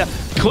 Aurelia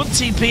could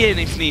TP in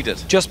if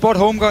needed. Just bought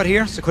home guard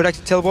here, so could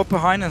actually teleport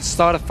behind and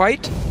start a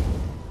fight.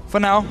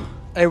 For now,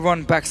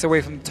 everyone backs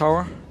away from the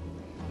tower.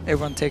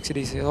 Everyone takes it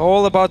easy. It's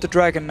all about the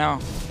Dragon now.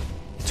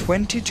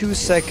 22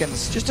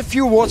 seconds. Just a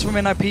few wards from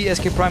NiP.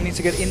 SK Prime needs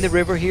to get in the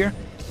river here,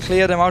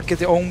 clear them out, get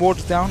their own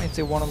wards down if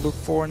they want to look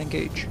for and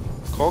engage.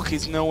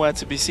 Corki's nowhere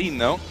to be seen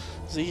though.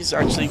 He's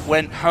actually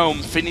went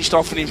home, finished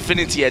off an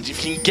Infinity Edge. If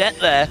he can get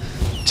there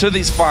to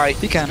this fight,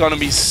 he's going to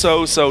be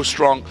so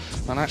strong.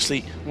 And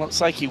actually, looks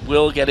like he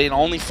will get in.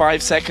 Only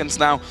 5 seconds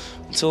now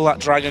until that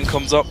Dragon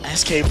comes up.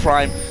 SK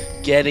Prime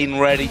getting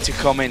ready to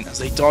come in as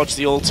they dodge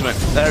the ultimate.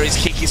 There is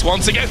Kikis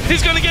once again.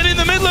 He's going to get in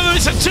the middle of it.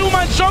 It's a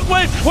 2-man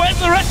shockwave. Where's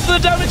the rest of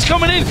the damage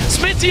coming in?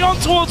 Smitty on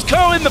towards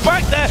Ko in the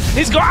back there.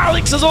 He's got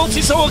Alex's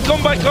ulti, so he'll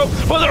come back up.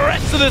 But the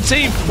rest of the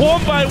team,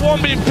 one by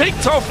one, being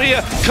picked off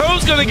here.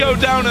 Ko's going to go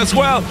down as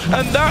well.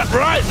 And that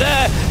right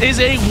there is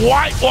a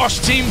whitewash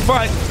team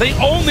fight. They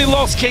only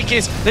lost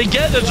Kikis. They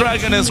get the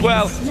Dragon as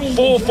well.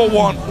 4 for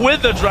 1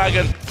 with the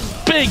Dragon.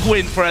 Big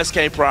win for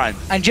SK Prime.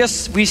 And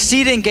just, we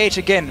see the engage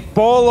again.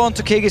 Ball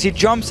onto Kikis, he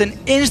jumps an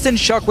instant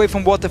shockwave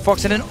from What the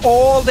Fox, and then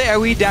all the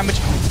AoE damage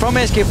from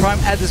SK Prime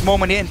at this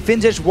moment here. And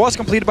Vintage was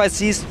completed by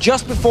Z's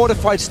just before the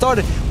fight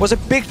started. Was a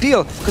big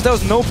deal, because there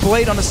was no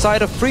blade on the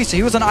side of Freeze, so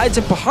he was on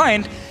item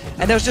behind,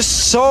 and there was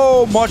just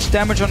so much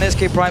damage on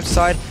SK Prime's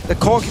side. The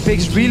Corki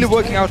picks really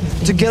working out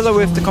together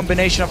with the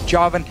combination of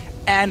Jarvan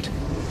and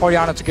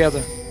Orianna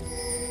together.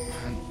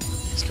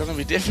 It's going to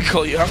be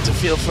difficult. You have to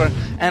feel for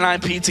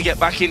NiP to get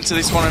back into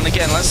this one. And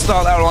again, let's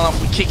start that one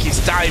off with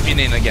Kikis diving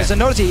in again. So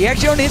notice he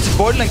actually only hits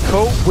Voidal and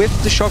Ko with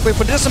the shockwave,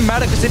 but it doesn't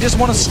matter because they just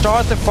want to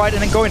start the fight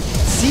and then go in.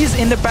 C's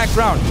in the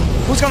background.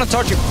 Who's going to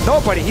touch him?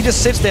 Nobody. He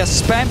just sits there,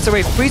 spams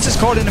away. Freeze is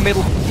caught in the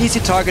middle. Easy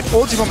target.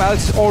 Ulti from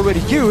Alex is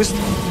already used.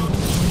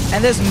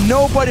 And there's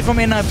nobody from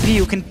NiP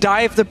who can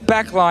dive the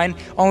backline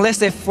unless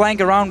they flank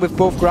around with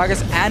both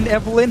Gragas and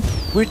Evelyn,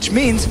 which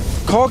means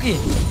Corki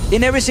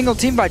in every single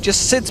team fight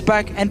just sits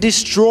back and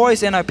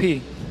destroys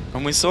NiP.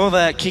 And we saw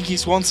there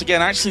Kikis once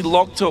again actually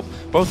locked up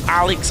both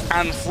Alex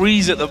and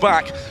Freeze at the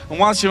back. And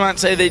whilst you might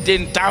say they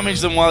didn't damage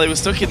them while they were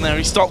stuck in there,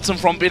 he stopped them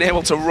from being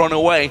able to run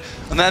away.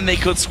 And then they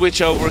could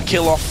switch over and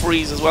kill off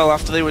Freeze as well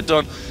after they were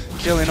done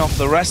killing off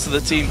the rest of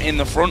the team in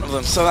the front of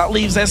them. So that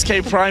leaves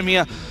SK Prime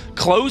here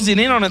closing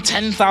in on a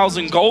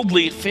 10,000 gold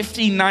lead,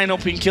 15-9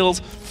 up in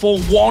kills,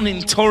 4-1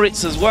 in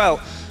turrets as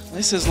well.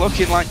 This is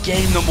looking like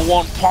game number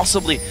 1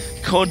 possibly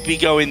could be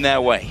going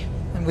their way.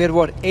 And we had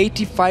what,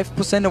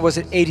 85% or was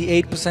it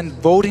 88%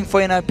 voting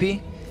for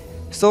NiP?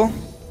 Still,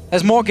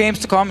 there's more games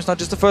to come. It's not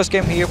just the first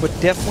game here, but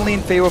definitely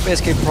in favor of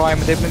SK Prime.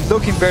 And they've been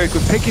looking very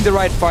good, picking the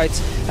right fights,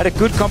 had a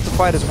good comp to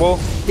fight as well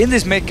in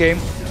this mid game.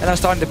 And now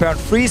starting to Baron.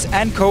 Freeze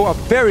and Ko are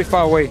very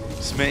far away.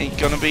 Smitty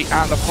gonna be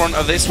at the front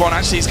of this one.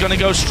 Actually, he's gonna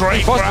go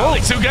straight for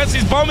Alex, who gets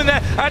his bomb in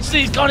there. Actually,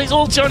 he's got his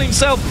ulti on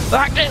himself.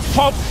 That gets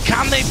popped.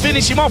 Can they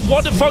finish him off?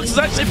 What the Fox is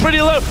actually pretty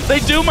low. They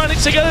do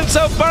manage to get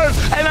themselves Baron.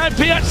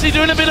 NiP actually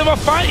doing a bit of a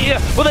fight here,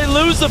 but they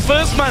lose the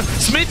first man.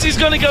 Smitty's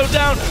gonna go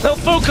down. They'll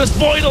focus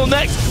Voidal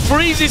next.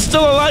 Freeze is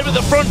still alive at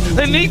the front.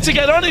 They need to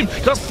get on him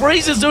because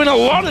Freeze is doing a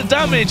lot of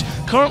damage.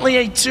 Currently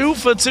a 2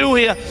 for 2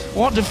 here.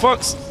 What the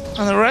Fox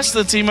and the rest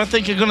of the team, I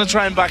think, are going to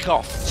try and back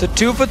off. So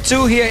 2 for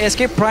 2 here.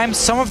 SK Prime,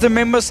 some of the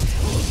members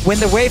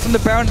went away from the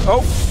Baron.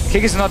 Oh,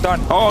 Kikis is not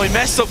done. Oh, he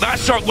messed up that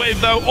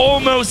shockwave, though.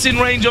 Almost in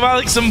range of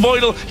Alex and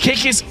Voidal.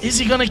 Kikis, is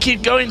he going to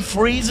keep going?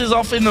 Freezes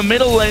off in the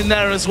middle lane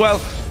there as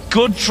well.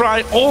 Good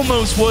try,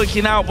 almost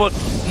working out, but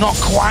not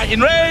quite in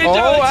range. Oh,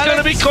 Alex going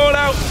to be caught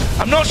out.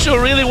 I'm not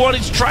sure really what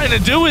he's trying to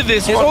do with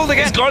this one.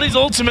 He's got his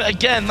ultimate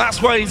again.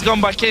 That's why he's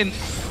gone back in.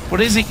 But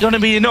is it going to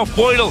be enough?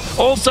 Voidal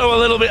also a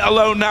little bit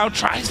alone now.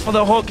 Tries for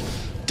the hook.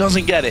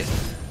 Doesn't get it.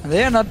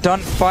 They're not done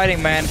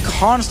fighting, man.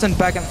 Constant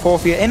back and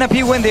forth here.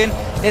 NiP went in.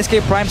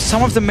 SK Prime,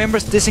 some of the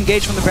members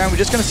disengaged from the Baron. We're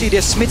just going to see there.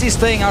 Smitty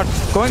staying out,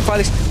 going for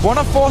Alex. Want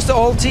to force the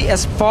ulti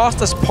as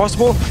fast as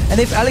possible. And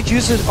if Alex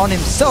uses it on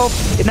himself,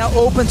 it now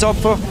opens up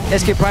for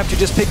SK Prime to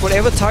just pick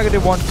whatever target they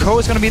want. Ko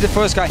is going to be the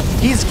first guy.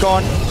 He's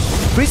gone.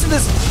 Freeze in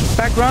this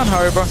background,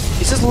 however,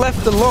 is just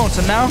left alone.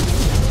 So now,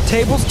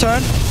 tables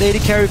turn. The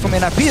AD carry from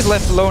NiP is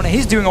left alone, and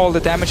he's doing all the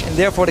damage, and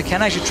therefore they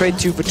can actually trade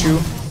 2 for 2.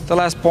 The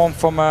last bomb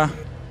from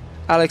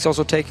Alex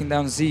also taking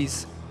down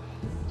Z's.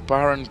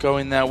 Baron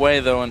going their way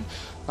though, and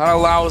that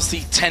allows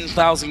the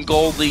 10,000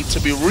 gold lead to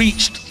be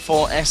reached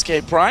for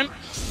SK Prime.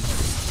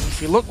 If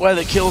you look where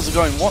the kills are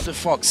going, what the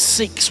fuck,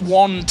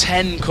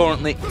 6-1-10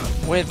 currently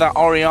with that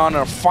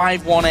Orianna,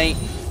 5-1-8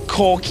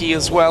 Corki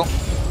as well.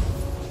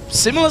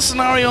 Similar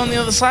scenario on the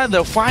other side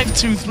though,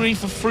 5-2-3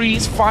 for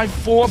Freeze,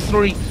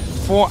 5-4-3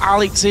 for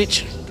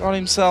Alexic. Got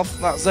himself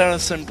that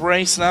Xerath's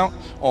Embrace now,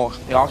 or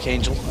the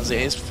Archangel as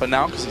it is for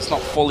now, because it's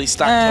not fully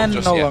stacked and up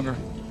just no yet. longer.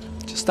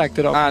 Just stacked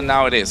it up. And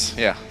now it is,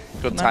 yeah.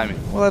 Good timing.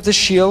 Well, that's a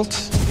shield.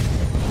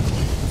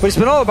 But it's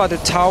been all about the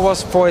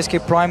towers for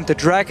SK Prime, the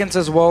dragons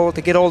as well.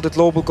 They get all the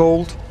global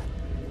gold.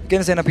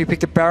 Against NiP, picked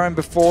the Baron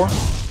before.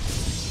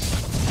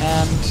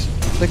 And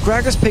the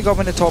Gragas pick up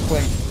in the top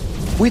lane.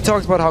 We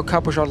talked about how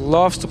Capuchon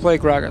loves to play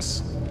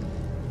Gragas.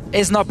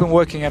 It's not been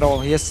working at all.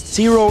 He has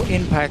 0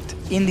 impact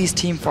in these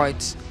team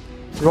fights.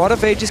 Rod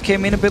of Ages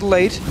came in a bit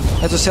late.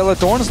 Had to sell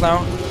Adorns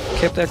now.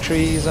 Kept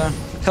actually his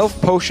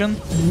health potion.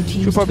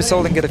 Should probably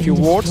sell and get a few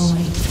wards.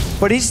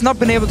 But he's not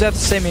been able to have the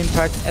same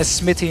impact as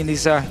Smithy in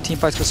these team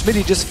fights, because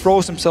Smithy just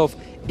throws himself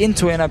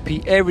into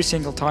NiP every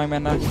single time.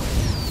 And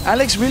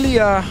Alex really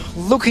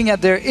looking at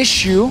their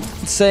issue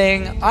and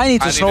saying, I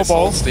need to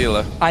snowball. I need a Soul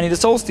Stealer. I need a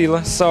Soul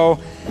Stealer. So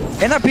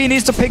NiP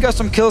needs to pick up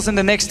some kills in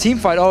the next team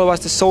fight, otherwise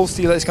the Soul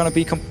Stealer is going to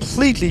be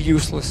completely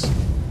useless.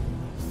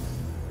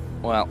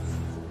 Well,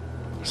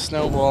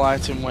 snowball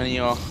item when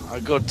you're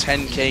a good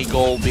 10k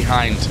gold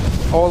behind.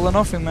 All or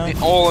nothing,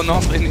 man. All or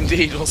nothing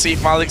indeed. We'll see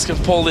if Alex can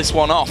pull this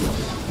one off.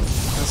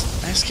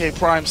 As SK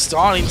Prime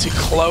starting to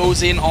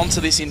close in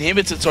onto this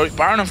inhibitor turret.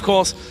 Baron, of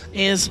course,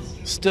 is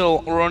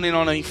still running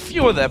on a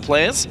few of their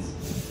players.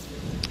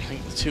 I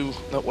think the 2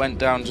 that went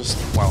down just,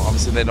 well,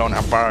 obviously they don't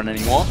have Baron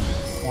anymore.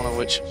 One of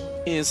which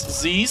is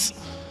Z's.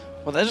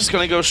 But they're just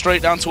going to go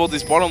straight down towards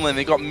this bottom lane.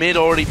 They've got mid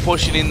already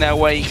pushing in their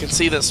way. You can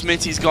see that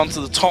Smitty's gone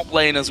to the top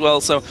lane as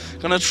well. So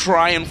going to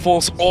try and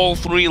force all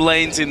 3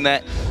 lanes in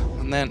there.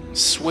 And then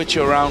switch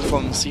around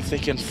from them, see if they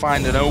can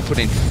find an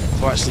opening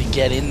to actually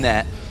get in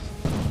there.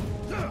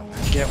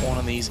 Get one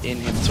of these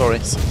in-him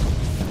turrets.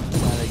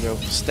 There they go,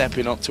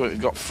 stepping up to it.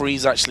 We've got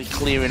Freeze actually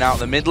clearing out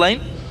the mid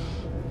lane.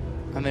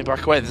 And they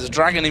back away. There's a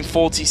dragon in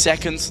 40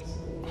 seconds.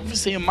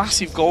 Obviously a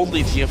massive gold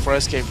lead here for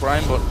SK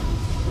Prime, but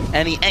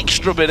any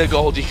extra bit of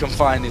gold you can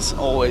find is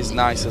always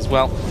nice as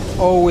well.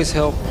 Always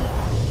help.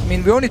 I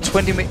mean, we're only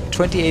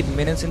 28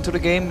 minutes into the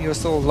game. There's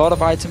still a lot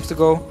of items to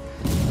go.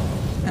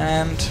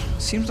 And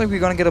seems like we're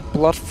gonna get a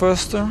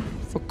Bloodthirster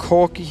for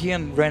Corki here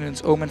and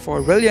Brandon's Omen for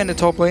Aurelia in the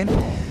top lane.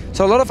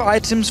 So a lot of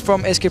items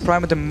from SK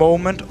Prime at the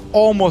moment,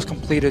 almost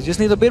completed. Just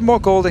need a bit more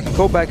gold, they can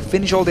go back,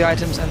 finish all the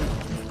items and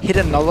hit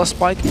another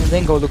spike and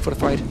then go look for the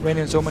fight.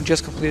 Brandon's Omen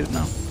just completed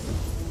now.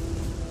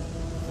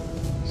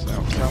 So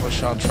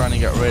Capuchon trying to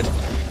get rid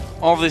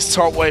of this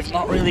top wave.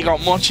 Not really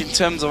got much in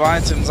terms of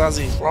items as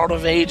his Rod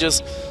of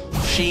Ages.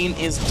 Sheen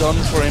is done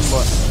for him,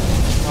 but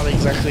not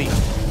exactly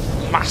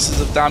masses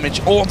of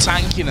damage or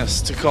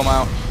tankiness to come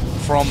out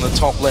from the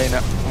top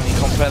laner. When you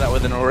compare that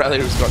with an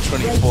Aurelia who's got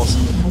 24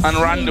 and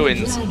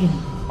Randuin's,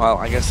 well,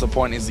 I guess the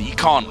point is that you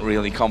can't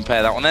really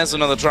compare that one. There's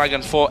another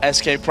dragon for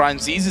SK Prime.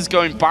 Z's is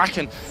going back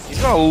and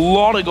he's got a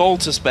lot of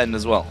gold to spend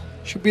as well.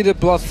 Should be the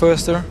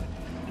Bloodthirster.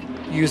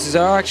 Uses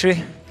are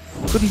actually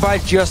couldn't buy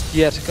it just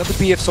yet. Got the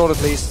BF sword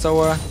at least,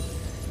 so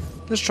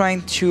just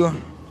trying to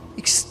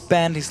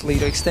expand his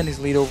lead or extend his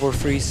lead over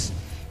Freeze.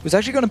 He's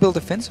actually going to build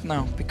defensive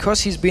now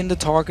because he's been the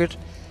target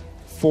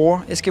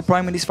for SK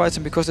Prime in these fights,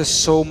 and because there's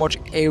so much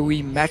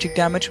AoE magic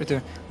damage with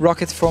the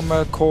rockets from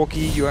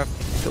Corki, you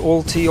have the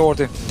ulti or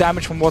the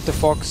damage from What the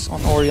Fox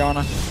on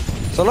Orianna.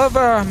 So a lot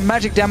of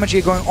magic damage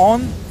here going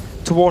on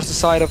towards the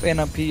side of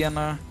NiP,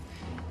 and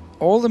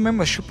all the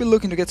members should be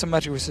looking to get some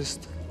magic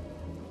resist.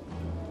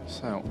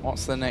 So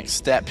what's the next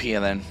step here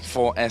then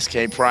for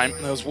SK Prime?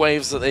 Those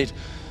waves that they'd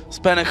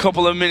spent a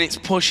couple of minutes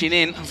pushing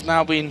in have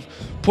now been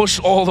pushed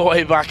all the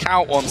way back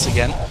out once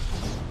again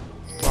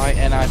by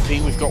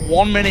NiP. We've got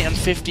 1 minute and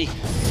 50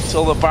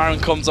 till the Baron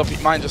comes up.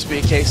 It might just be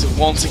a case of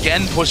once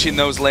again pushing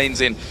those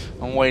lanes in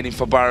and waiting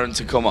for Baron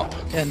to come up.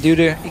 And do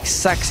the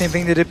exact same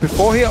thing they did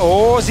before here.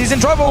 Oh, he's in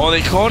trouble! Oh,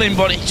 they caught him,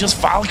 but he just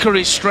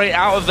Valkyrie straight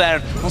out of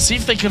there. We'll see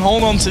if they can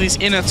hold on to this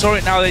inner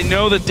turret now. They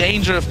know the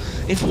danger of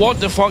if What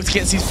the Fox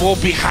gets his ball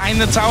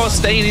behind the tower,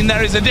 staying in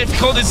there is a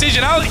difficult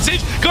decision.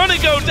 Alexic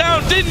gonna go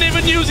down, didn't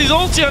even use his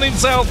ulti on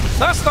himself.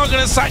 That's not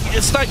gonna stack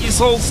your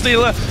Soul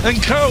Stealer,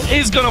 and Ko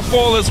is gonna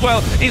fall as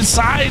well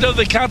inside of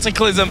the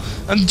Cataclysm.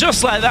 And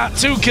just like that,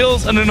 2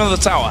 kills and another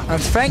tower.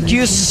 And thank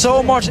you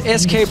so much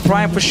SK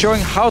Prime for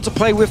showing how to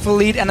play with the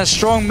lead and a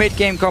strong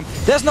mid-game comp.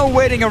 There's no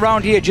waiting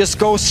around here, just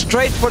go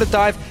straight for the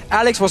dive.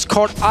 Alex was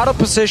caught out of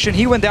position,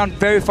 he went down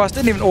very fast,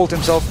 didn't even ult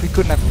himself, he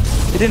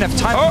didn't have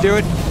time to do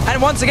it.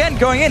 And once again,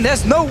 going in,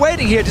 there's no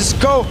waiting here, just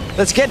go,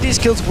 let's get these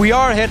kills, we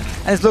are ahead,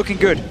 and it's looking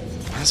good.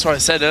 That's what I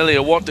said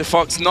earlier. What the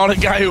Fox, not a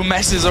guy who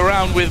messes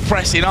around with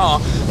pressing R.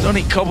 Done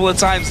it a couple of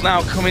times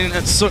now, coming in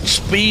at such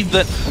speed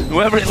that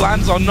whoever it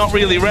lands on, not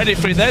really ready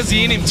for it. There's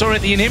the inhib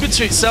turret. The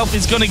inhibitor itself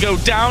is going to go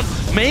down.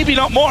 Maybe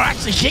not more.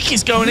 Actually, Kick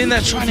is going in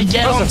there trying to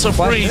get onto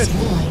Freeze.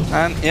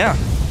 And yeah,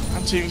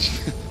 had to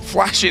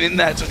flash it in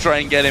there to try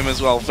and get him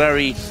as well.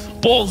 Very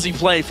ballsy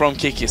play from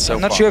Kiki so far.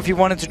 I'm not sure if you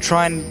wanted to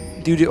try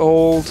and do the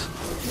old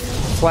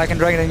Flag and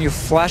Dragon and you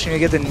flash and you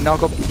get the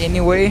knock-up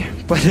anyway,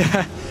 but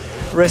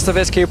rest of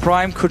SK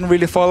Prime couldn't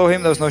really follow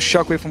him. There was no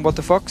shockwave from What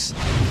the Fox.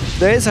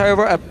 There is,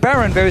 however, a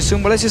Baron very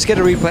soon, but let's just get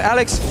a replay.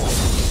 Alex,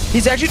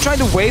 he's actually trying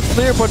to wave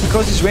clear, but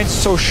because his range is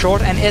so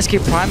short and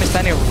SK Prime is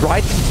standing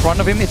right in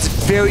front of him, it's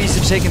very easy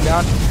to take him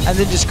down and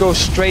then just go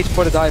straight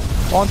for the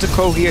dive. Onto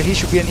Ko here, he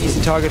should be an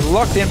easy target.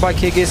 Locked in by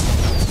Kikis.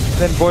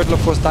 Then Voidal,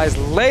 of course, dies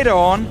later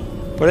on,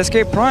 but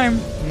SK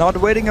Prime not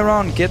waiting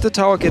around. Get the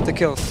tower, get the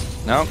kills.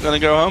 Now, gonna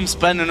go home,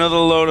 spend another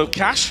load of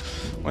cash,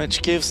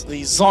 which gives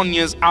the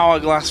Zhonya's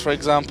Hourglass, for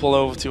example,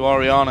 over to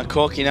Orianna.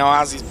 Corki now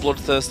has his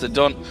Bloodthirster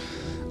done,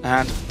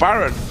 and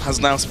Baron has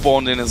now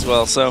spawned in as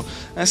well. So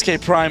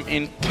SK Prime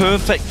in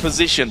perfect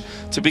position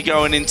to be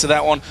going into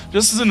that one.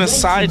 Just as an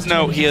aside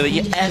note here,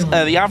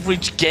 the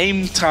average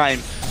game time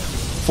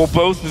for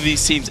both of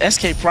these teams,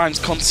 SK Prime's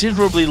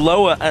considerably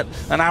lower at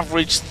an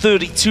average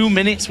 32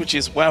 minutes, which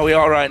is where we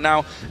are right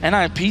now.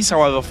 NiP's,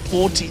 however,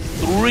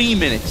 43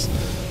 minutes.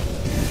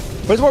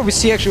 But it's what we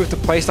see actually with the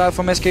playstyle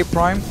from SK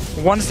Prime.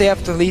 Once they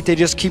have the lead, they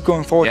just keep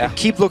going forward and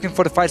keep looking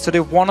for the fight, so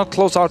they want to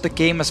close out the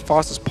game as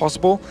fast as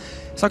possible.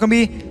 It's not going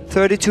to be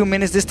 32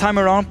 minutes this time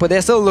around, but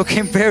they're still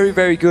looking very,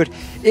 very good.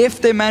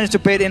 If they manage to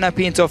bait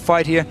NiP into a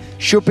fight here,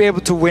 should be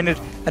able to win it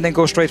and then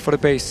go straight for the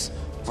base.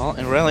 Well,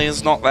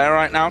 Irelia's not there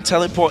right now.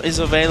 Teleport is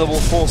available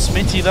for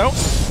Smitty though,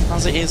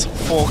 as it is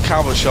for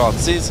Cabochard.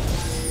 Ziz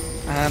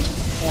and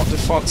What the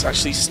Fox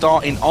actually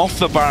starting off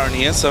the Baron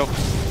here, so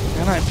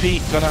NiP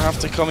gonna have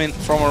to come in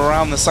from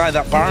around the side.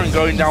 That Baron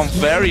going down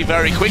very,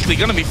 very quickly.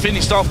 Gonna be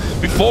finished off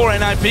before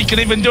NiP can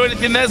even do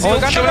anything. There's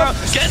Zilch coming out.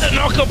 Get the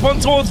knock up on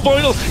towards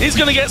Voidal. He's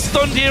gonna get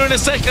stunned here in a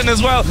second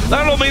as well.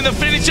 That'll mean the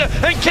finisher.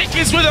 And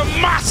Kikis with a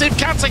massive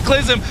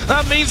Cataclysm.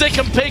 That means they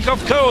can pick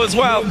off Ko as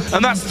well.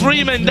 And that's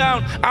 3 men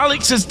down.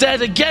 Alex is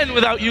dead again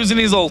without using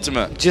his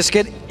ultimate. Just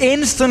get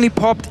instantly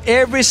popped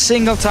every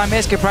single time.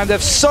 SK Prime, they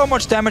have so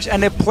much damage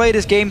and they play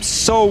this game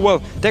so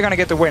well. They're gonna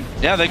get the win.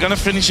 Yeah, they're gonna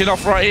finish it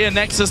off right here.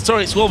 Nexus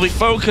turrets will be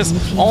focused.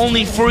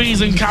 Only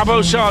Freeze and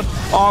Cabochard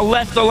are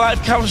left alive.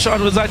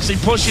 Cabochard was actually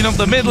pushing up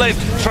the mid lane,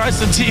 tries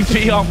to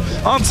TP off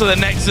onto the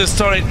Nexus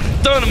turret.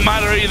 Doesn't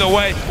matter either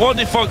way. What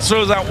the Fox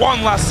throws out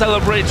one last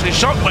celebratory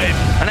shockwave,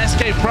 and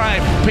SK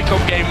Prime pick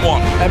up game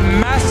 1. A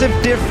massive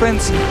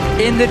difference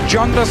in the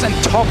junglers and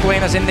top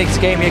laners in this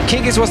game here.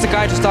 Kikis was the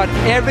guy to start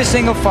every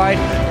single fight.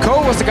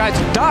 Ko was the guy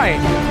to die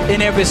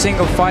in every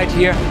single fight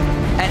here.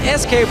 And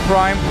SK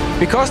Prime,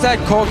 because they had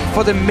Corki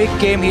for the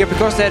mid-game here,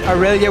 because they had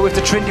Aurelia with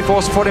the Trinity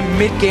Force for the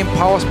mid-game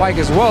power spike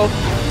as well,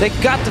 they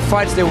got the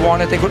fights they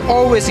wanted. They could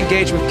always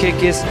engage with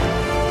Kikis.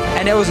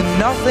 And there was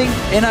nothing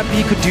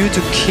NiP could do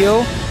to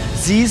kill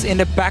Ziz in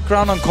the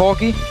background on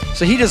Corki.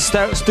 So he just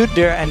stood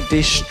there and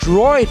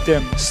destroyed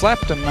them,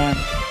 slapped them, man.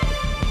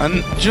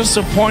 And just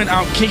to point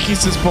out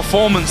Kikis'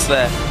 performance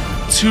there,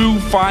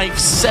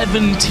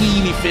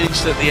 2-5-17 he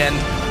finished at the end.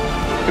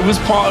 It was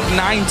part of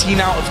 19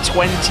 out of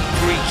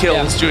 23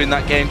 kills during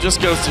that game.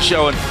 Just goes to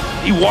show, and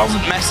he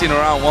wasn't messing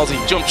around, was he?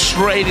 Jumped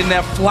straight in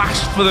there,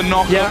 flashed for the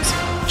knockouts,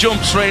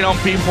 jumped straight on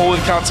people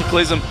with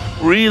Cataclysm.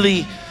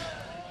 Really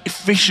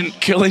efficient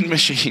killing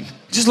machine.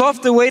 Just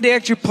love the way they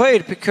actually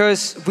played,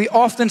 because we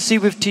often see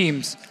with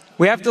teams,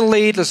 we have the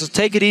lead, let's just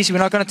take it easy, we're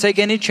not going to take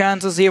any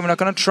chances here, we're not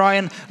going to try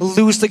and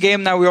lose the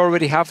game now we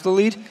already have the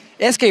lead.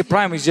 SK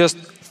Prime is just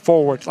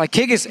forward. Like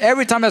Kikis,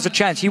 every time there's a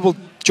chance, he will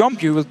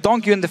jump you, will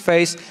dunk you in the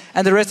face,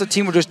 and the rest of the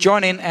team will just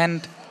join in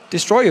and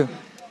destroy you.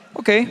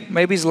 Okay,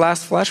 maybe his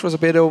last flash was a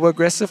bit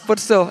over-aggressive, but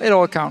still, it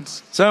all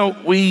counts. So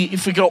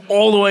if we go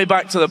all the way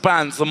back to the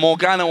bans, the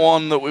Morgana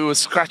one that we were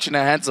scratching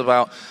our heads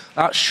about,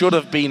 that should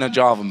have been a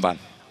Jarvan ban.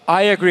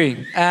 I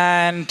agree,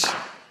 and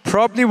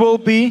probably will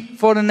be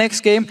for the next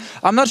game.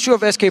 I'm not sure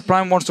if SK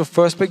Prime wants to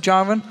first pick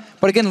Jarvan,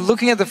 but again,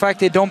 looking at the fact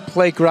they don't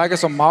play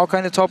Gragas or Maokai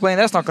in the top lane,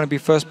 that's not going to be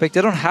first pick.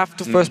 They don't have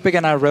to first pick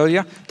an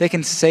Aurelia. They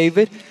can save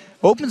it.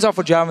 Opens up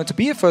for Jarvan to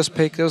be a first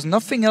pick. There's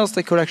nothing else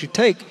they could actually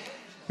take.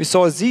 We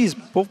saw Aziz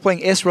both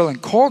playing Ezreal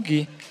and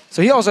Corgi,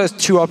 so he also has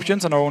 2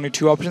 options, and only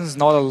 2 options,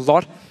 not a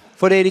lot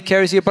for the AD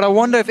carries here. But I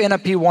wonder if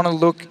NiP want to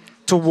look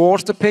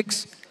towards the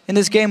picks in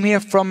this game here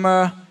from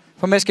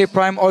SK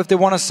Prime, or if they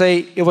want to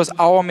say it was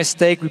our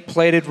mistake, we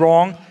played it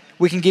wrong.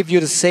 We can give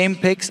you the same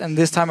picks, and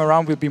this time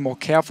around we'll be more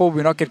careful.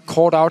 We'll not get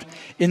caught out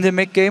in the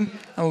mid-game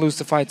and lose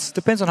the fights.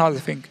 Depends on how they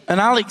think. And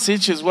Alex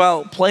Ich as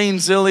well, playing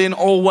Zilean,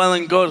 all well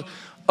and good.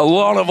 A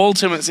lot of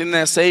ultimates in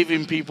there,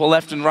 saving people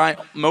left and right.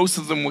 Most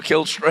of them were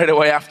killed straight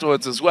away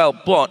afterwards as well.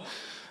 But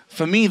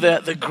for me,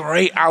 the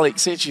great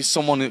Alex Ich is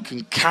someone who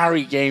can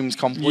carry games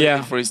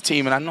completely for his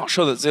team, and I'm not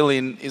sure that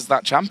Zilean is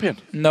that champion.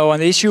 No,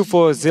 and the issue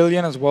for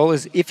Zilean as well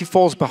is if he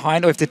falls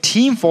behind, or if the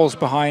team falls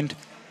behind,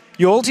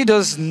 your ulti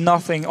does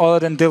nothing other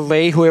than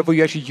delay whoever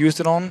you actually used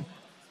it on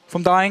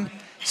from dying.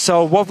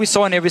 So what we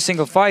saw in every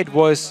single fight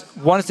was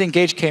once the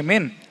engage came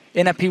in,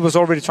 NiP was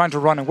already trying to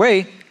run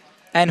away,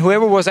 and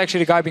whoever was actually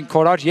the guy being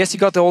caught out, yes, he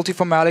got the ulti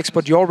from Alex,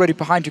 but you're already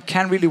behind, you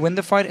can't really win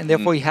the fight, and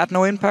therefore he had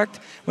no impact.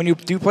 When you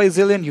do play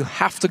Zilean, you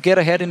have to get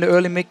ahead in the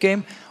early mid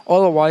game,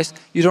 otherwise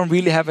you don't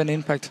really have an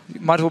impact. You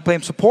might as well play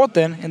him support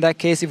then, in that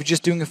case, if you're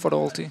just doing it for the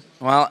ulti.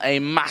 Well, a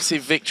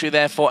massive victory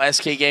there for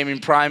SK Gaming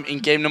Prime in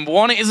game number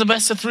 1. It is a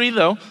best of 3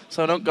 though,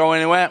 so don't go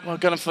anywhere. We're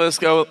going to first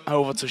go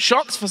over to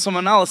Shox for some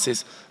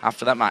analysis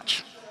after that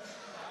match.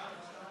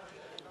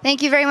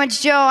 Thank you very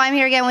much, Joe. I'm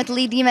here again with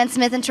Lee, Demon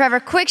Smith, and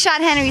Trevor. Quick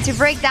shot Henry to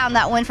break down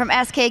that win from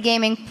SK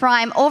Gaming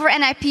Prime over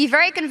NiP.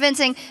 Very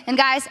convincing. And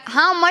guys,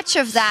 how much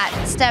of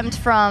that stemmed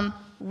from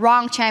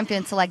wrong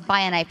champion select by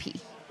NiP?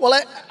 Well,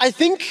 I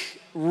think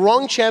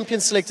wrong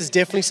champion select is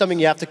definitely something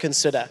you have to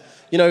consider.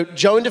 You know,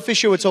 Joe and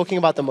Deficio were talking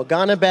about the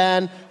Morgana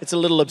ban. It's a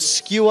little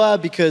obscure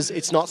because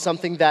it's not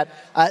something that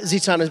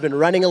Zitan has been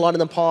running a lot in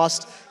the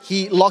past.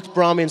 He locked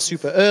Braum in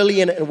super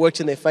early and it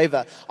worked in their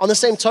favor. On the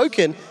same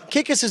token,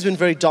 Kikis has been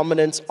very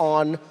dominant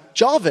on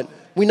Jarvan.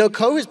 We know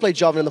Ko has played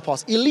Jarvan in the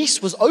past.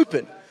 Elise was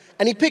open.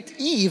 And he picked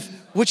Eve,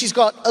 which he's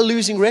got a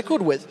losing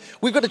record with.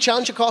 We've got a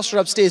challenger caster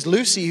upstairs,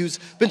 Lucy, who's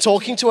been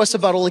talking to us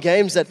about all the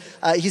games that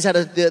he's had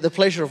the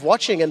pleasure of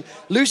watching. And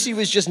Lucy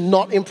was just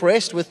not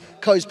impressed with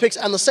Ko's picks.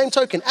 And the same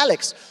token,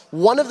 Alex,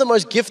 one of the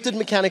most gifted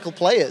mechanical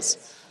players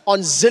on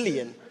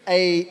Zilean,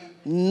 a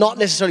not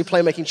necessarily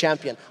playmaking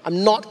champion.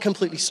 I'm not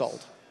completely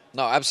sold.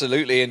 No,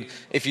 absolutely. And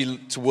if you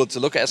were to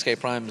look at SK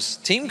Prime's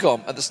team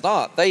comp at the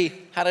start, they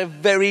had a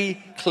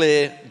very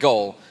clear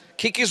goal.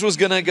 Kikis was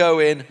going to go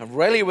in,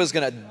 Aurelia was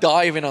going to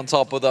dive in on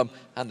top of them,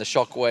 and the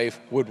shockwave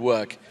would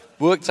work.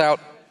 Worked out,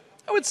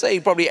 I would say,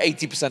 probably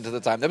 80% of the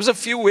time. There was a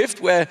few whiffs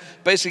where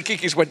basically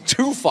Kikis went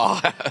too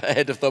far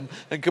ahead of them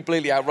and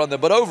completely outrun them.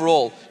 But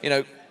overall, you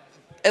know,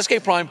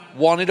 SK Prime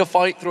wanted a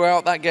fight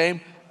throughout that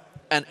game,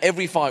 and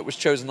every fight was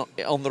chosen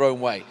on their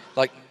own way.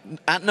 Like,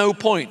 at no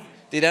point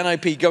did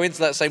NiP go into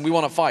that saying, we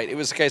want to fight. It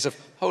was a case of,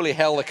 holy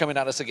hell, they're coming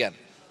at us again.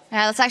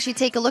 Let's actually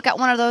take a look at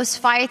one of those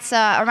fights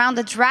around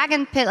the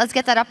Dragon Pit. Let's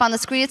get that up on the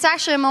screen. It's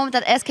actually a moment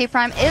that SK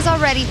Prime is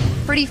already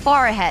pretty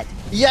far ahead.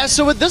 Yeah,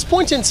 so at this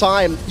point in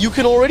time, you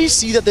can already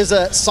see that there's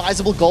a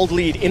sizable gold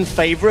lead in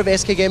favor of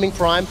SK Gaming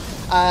Prime.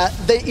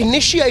 They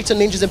initiate on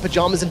Ninjas in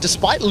Pajamas, and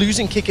despite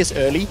losing Kikis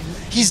early,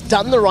 he's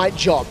done the right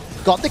job.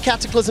 Got the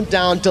Cataclysm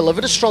down,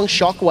 delivered a strong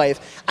shockwave,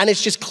 and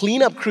it's just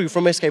cleanup crew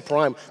from SK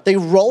Prime. They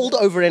rolled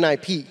over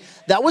NiP.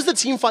 That was the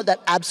team fight that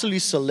absolutely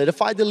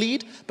solidified the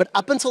lead, but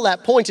up until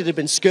that point, it had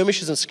been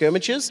skirmishes and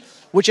skirmishes,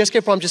 which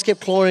SK Prime just kept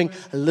clawing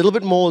a little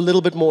bit more, a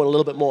little bit more, a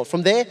little bit more.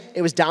 From there,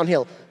 it was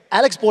downhill.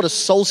 Alex bought a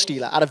Soul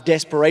Stealer out of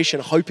desperation,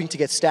 hoping to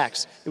get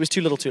stacks. It was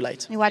too little too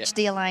late. You watched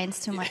the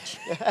Alliance too much.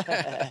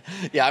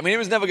 Yeah, I mean, it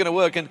was never going to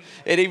work, and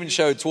it even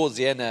showed towards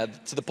the end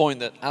to the point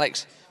that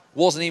Alex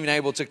wasn't even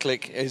able to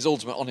click his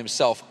ultimate on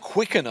himself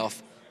quick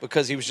enough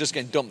because he was just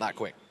getting dumped that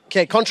quick.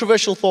 Okay,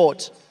 controversial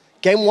thought.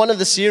 Game 1 of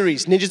the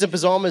series, Ninjas in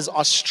Pajamas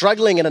are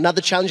struggling in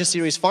another Challenger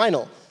Series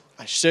final.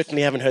 I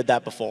certainly haven't heard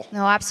that before.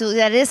 No, absolutely.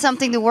 That is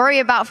something to worry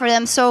about for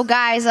them. So,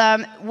 guys,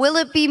 will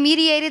it be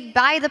mediated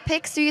by the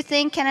picks, do you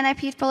think? Can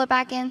NiP pull it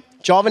back in?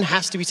 Jarvan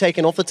has to be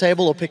taken off the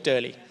table or picked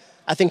early.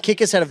 I think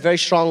Kikis had a very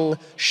strong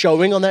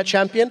showing on that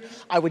champion.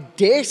 I would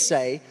dare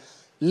say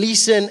Lee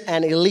Sin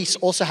and Elise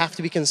also have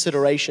to be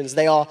considerations.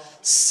 They are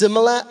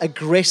similar,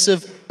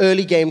 aggressive,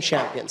 early game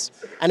champions.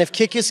 And if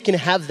Kikis can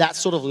have that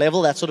sort of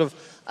level, that sort of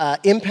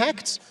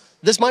impact,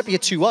 this might be a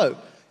 2-0.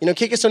 You know,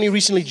 Kikis only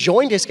recently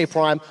joined SK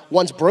Prime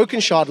once Broken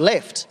Shard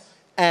left,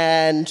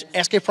 and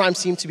SK Prime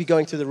seemed to be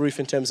going through the roof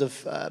in terms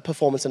of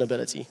performance and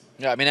ability.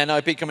 Yeah, I mean,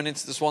 NiP coming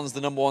into this one's the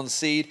 #1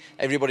 seed.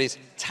 Everybody's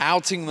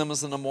touting them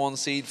as the #1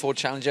 seed for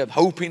Challenger,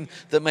 hoping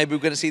that maybe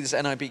we're going to see this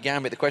NiP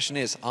Gambit. The question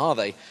is, are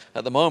they?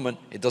 At the moment,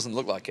 it doesn't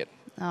look like it.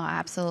 No,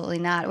 absolutely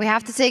not. We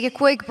have to take a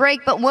quick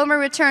break, but when we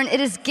return,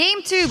 it is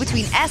Game 2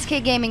 between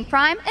SK Gaming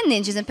Prime and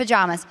Ninjas in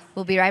Pajamas.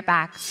 We'll be right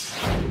back.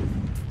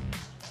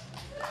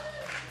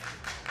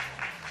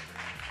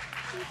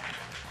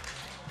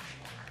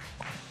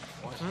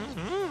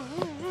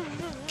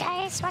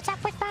 Guys, what's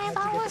up with my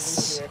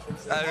balls?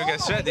 Are you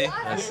guys ready?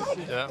 Yes.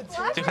 Yeah.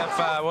 To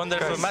have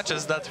wonderful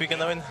matches that we're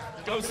gonna win.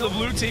 Goes to the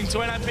blue team, to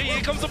NiP.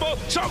 Here comes the ball.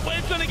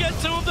 Shockwave's going to get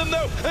 2 of them,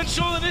 though. And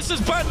surely this is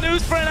bad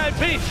news for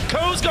NiP.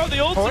 Ko's got the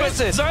ultimate.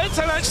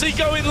 Zayatan actually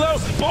going low.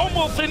 Bomb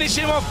will finish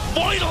him off.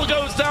 Voidal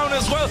goes down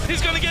as well.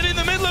 He's going to get in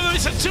the middle of it.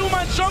 It's a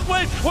 2-man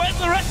Shockwave. Where's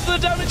the rest of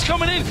the damage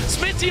coming in?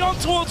 Smitty on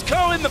towards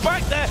Ko in the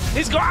back there.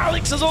 He's got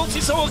Alex's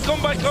ulti, so he'll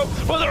come back up.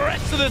 But the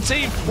rest of the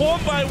team,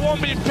 one by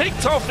one, being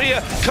picked off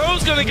here.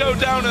 Ko's going to go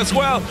down as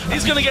well.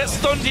 He's going to get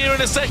stunned here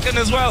in a second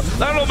as well.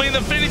 That'll mean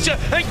the finisher.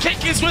 And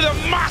Kikis with a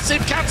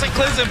massive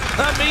Cataclysm.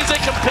 That means they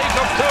can pick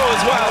up Ko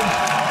as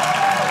well.